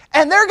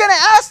 And they're going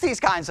to ask these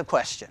kinds of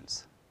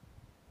questions.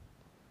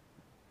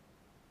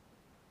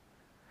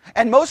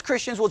 And most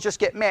Christians will just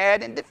get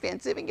mad and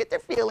defensive and get their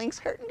feelings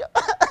hurt and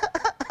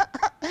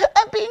go,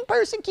 I'm being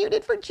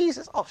persecuted for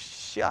Jesus. Oh,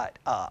 shut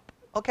up,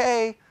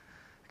 okay?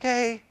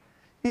 Okay?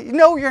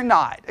 No, you're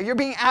not. You're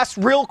being asked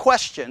real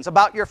questions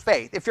about your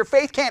faith. If your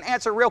faith can't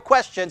answer real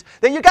questions,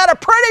 then you got a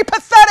pretty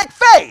pathetic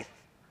faith.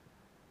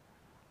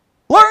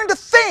 Learn to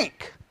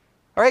think,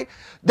 all right?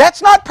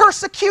 That's not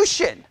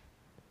persecution.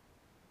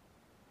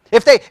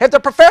 If the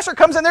professor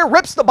comes in there,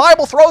 rips the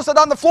Bible, throws it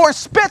on the floor, and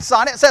spits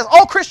on it, and says,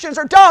 all Christians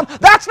are dumb,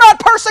 that's not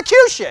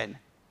persecution.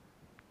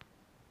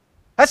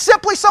 That's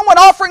simply someone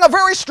offering a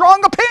very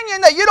strong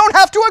opinion that you don't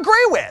have to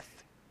agree with.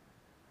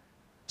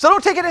 So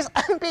don't take it as,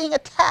 I'm being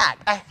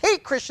attacked. I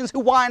hate Christians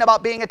who whine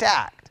about being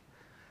attacked.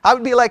 I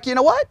would be like, you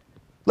know what?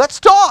 Let's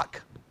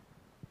talk.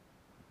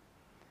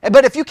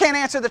 But if you can't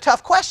answer the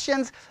tough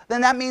questions,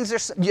 then that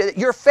means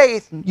your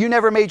faith, you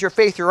never made your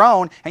faith your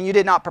own, and you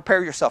did not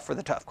prepare yourself for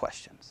the tough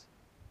questions.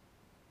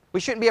 We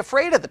shouldn't be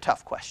afraid of the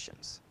tough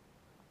questions.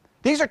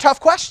 These are tough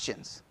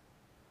questions.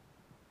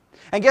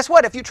 And guess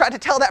what? If you try to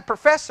tell that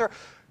professor,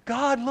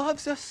 God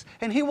loves us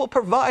and He will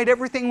provide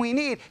everything we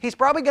need, he's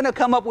probably going to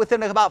come up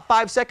within about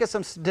 5 seconds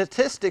some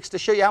statistics to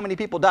show you how many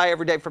people die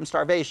every day from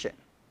starvation.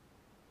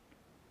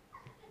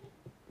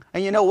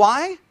 And you know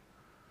why?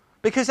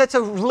 Because that's a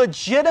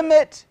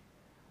legitimate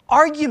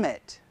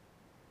argument.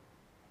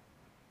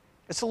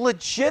 It's a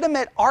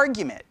legitimate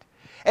argument.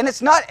 And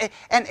it's not,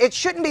 and it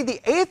shouldn't be the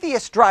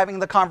atheist driving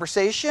the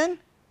conversation.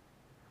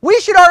 We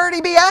should already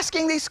be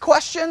asking these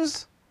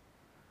questions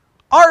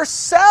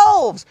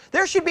ourselves.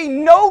 There should be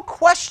no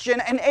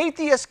question an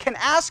atheist can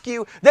ask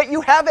you that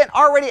you haven't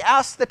already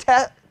asked the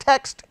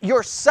text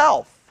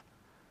yourself.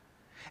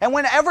 And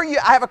whenever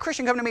I have a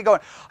Christian come to me going,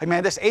 oh,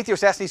 man, this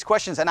atheist asked these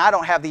questions and I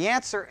don't have the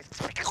answer. It's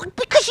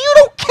because you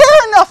don't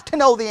care enough to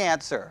know the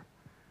answer.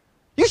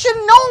 You should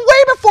have known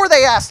way before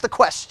they asked the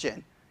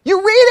question. You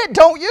read it,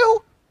 don't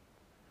you?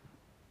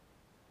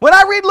 When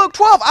I read Luke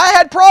 12, I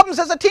had problems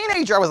as a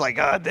teenager. I was like,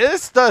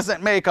 this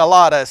doesn't make a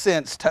lot of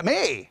sense to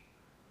me.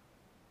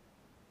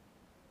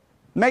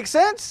 Make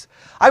sense?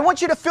 I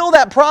want you to feel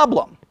that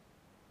problem.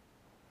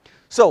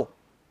 So,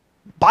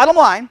 bottom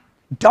line,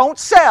 don't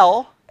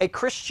sell a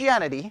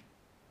Christianity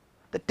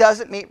that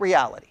doesn't meet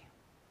reality.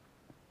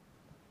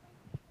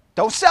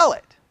 Don't sell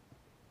it.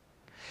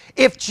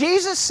 If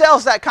Jesus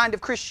sells that kind of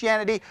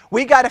Christianity,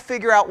 we got to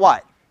figure out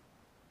what?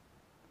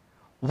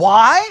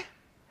 Why?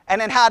 And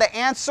then how to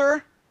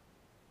answer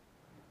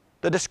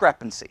the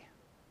discrepancy.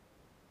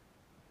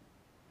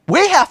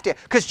 We have to,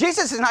 because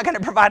Jesus is not going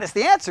to provide us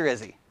the answer,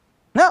 is He?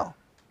 No.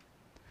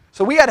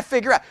 So we got to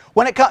figure out,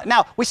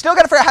 now, we still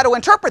got to figure out how to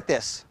interpret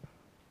this.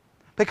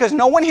 Because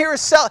no one here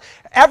is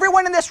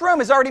everyone in this room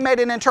has already made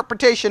an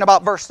interpretation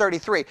about verse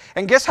 33.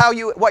 And guess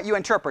what you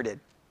interpreted?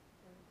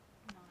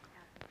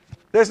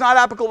 There's not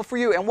applicable for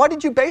you. And what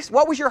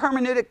was your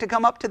hermeneutic to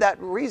come up to that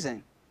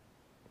reason?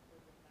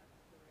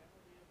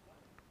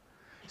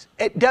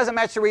 it doesn't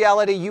match the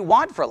reality you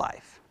want for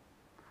life.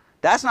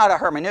 That's not a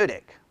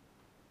hermeneutic.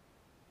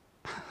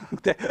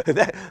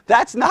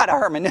 That's not a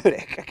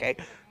hermeneutic, okay?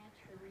 Match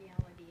the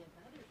reality of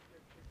other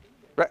scriptures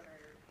either. Right.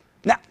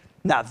 where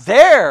Now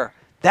there,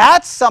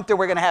 that's something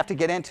we're going to have to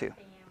get into.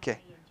 Okay,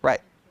 family and right.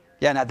 taking care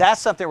of Yeah, now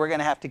that's something we're going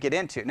to have to get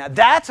into. Now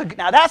that's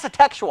a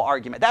textual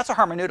argument. That's a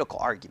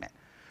hermeneutical argument,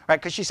 right?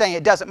 Because she's saying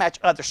it doesn't match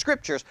other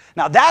scriptures.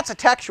 Now that's a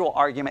textual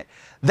argument.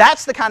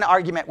 That's the kind of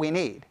argument we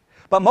need.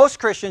 But most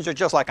Christians are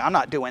just like, I'm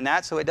not doing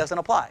that, so it doesn't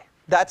apply.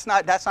 That's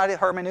not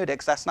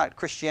hermeneutics. That's not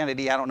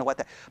Christianity. I don't know what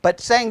that. But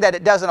saying that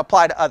it doesn't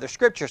apply to other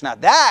scriptures, now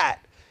that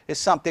is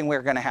something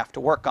we're going to have to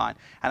work on,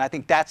 and I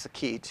think that's the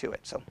key to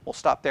it. So we'll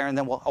stop there, and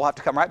then we'll have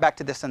to come right back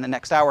to this in the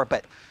next hour.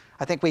 But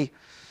I think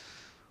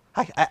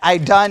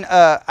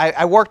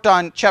I worked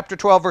on chapter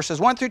 12, verses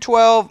 1 through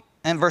 12,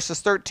 and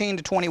verses 13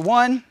 to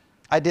 21.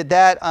 I did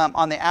that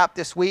on the app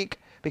this week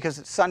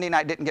because Sunday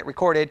night didn't get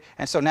recorded,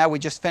 and so now we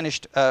just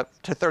finished to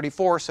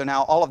 34. So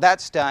now all of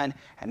that's done,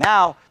 and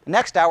now the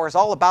next hour is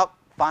all about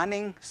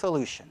finding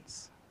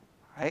solutions.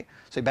 Right?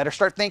 So you better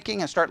start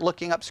thinking and start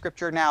looking up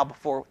Scripture now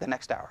before the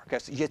next hour,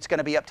 because it's going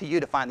to be up to you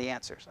to find the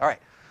answers. All right,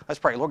 let's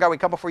pray. Lord God, we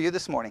come before you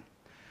this morning.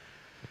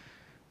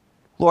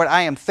 Lord,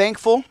 I am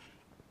thankful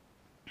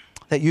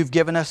that you've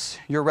given us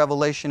your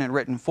revelation in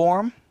written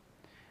form.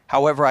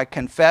 However, I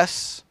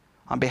confess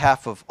on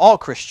behalf of all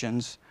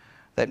Christians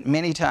that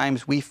many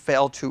times we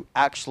fail to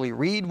actually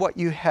read what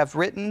you have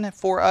written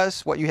for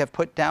us, what you have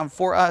put down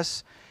for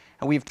us,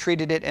 and we've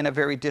treated it in a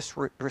very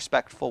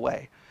disrespectful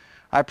way.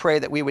 I pray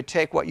that we would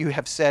take what you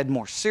have said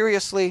more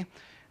seriously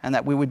and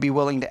that we would be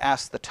willing to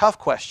ask the tough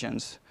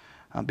questions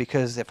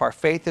because if our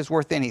faith is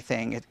worth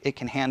anything, it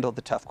can handle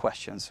the tough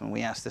questions. And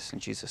we ask this in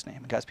Jesus' name.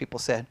 And God's people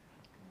said,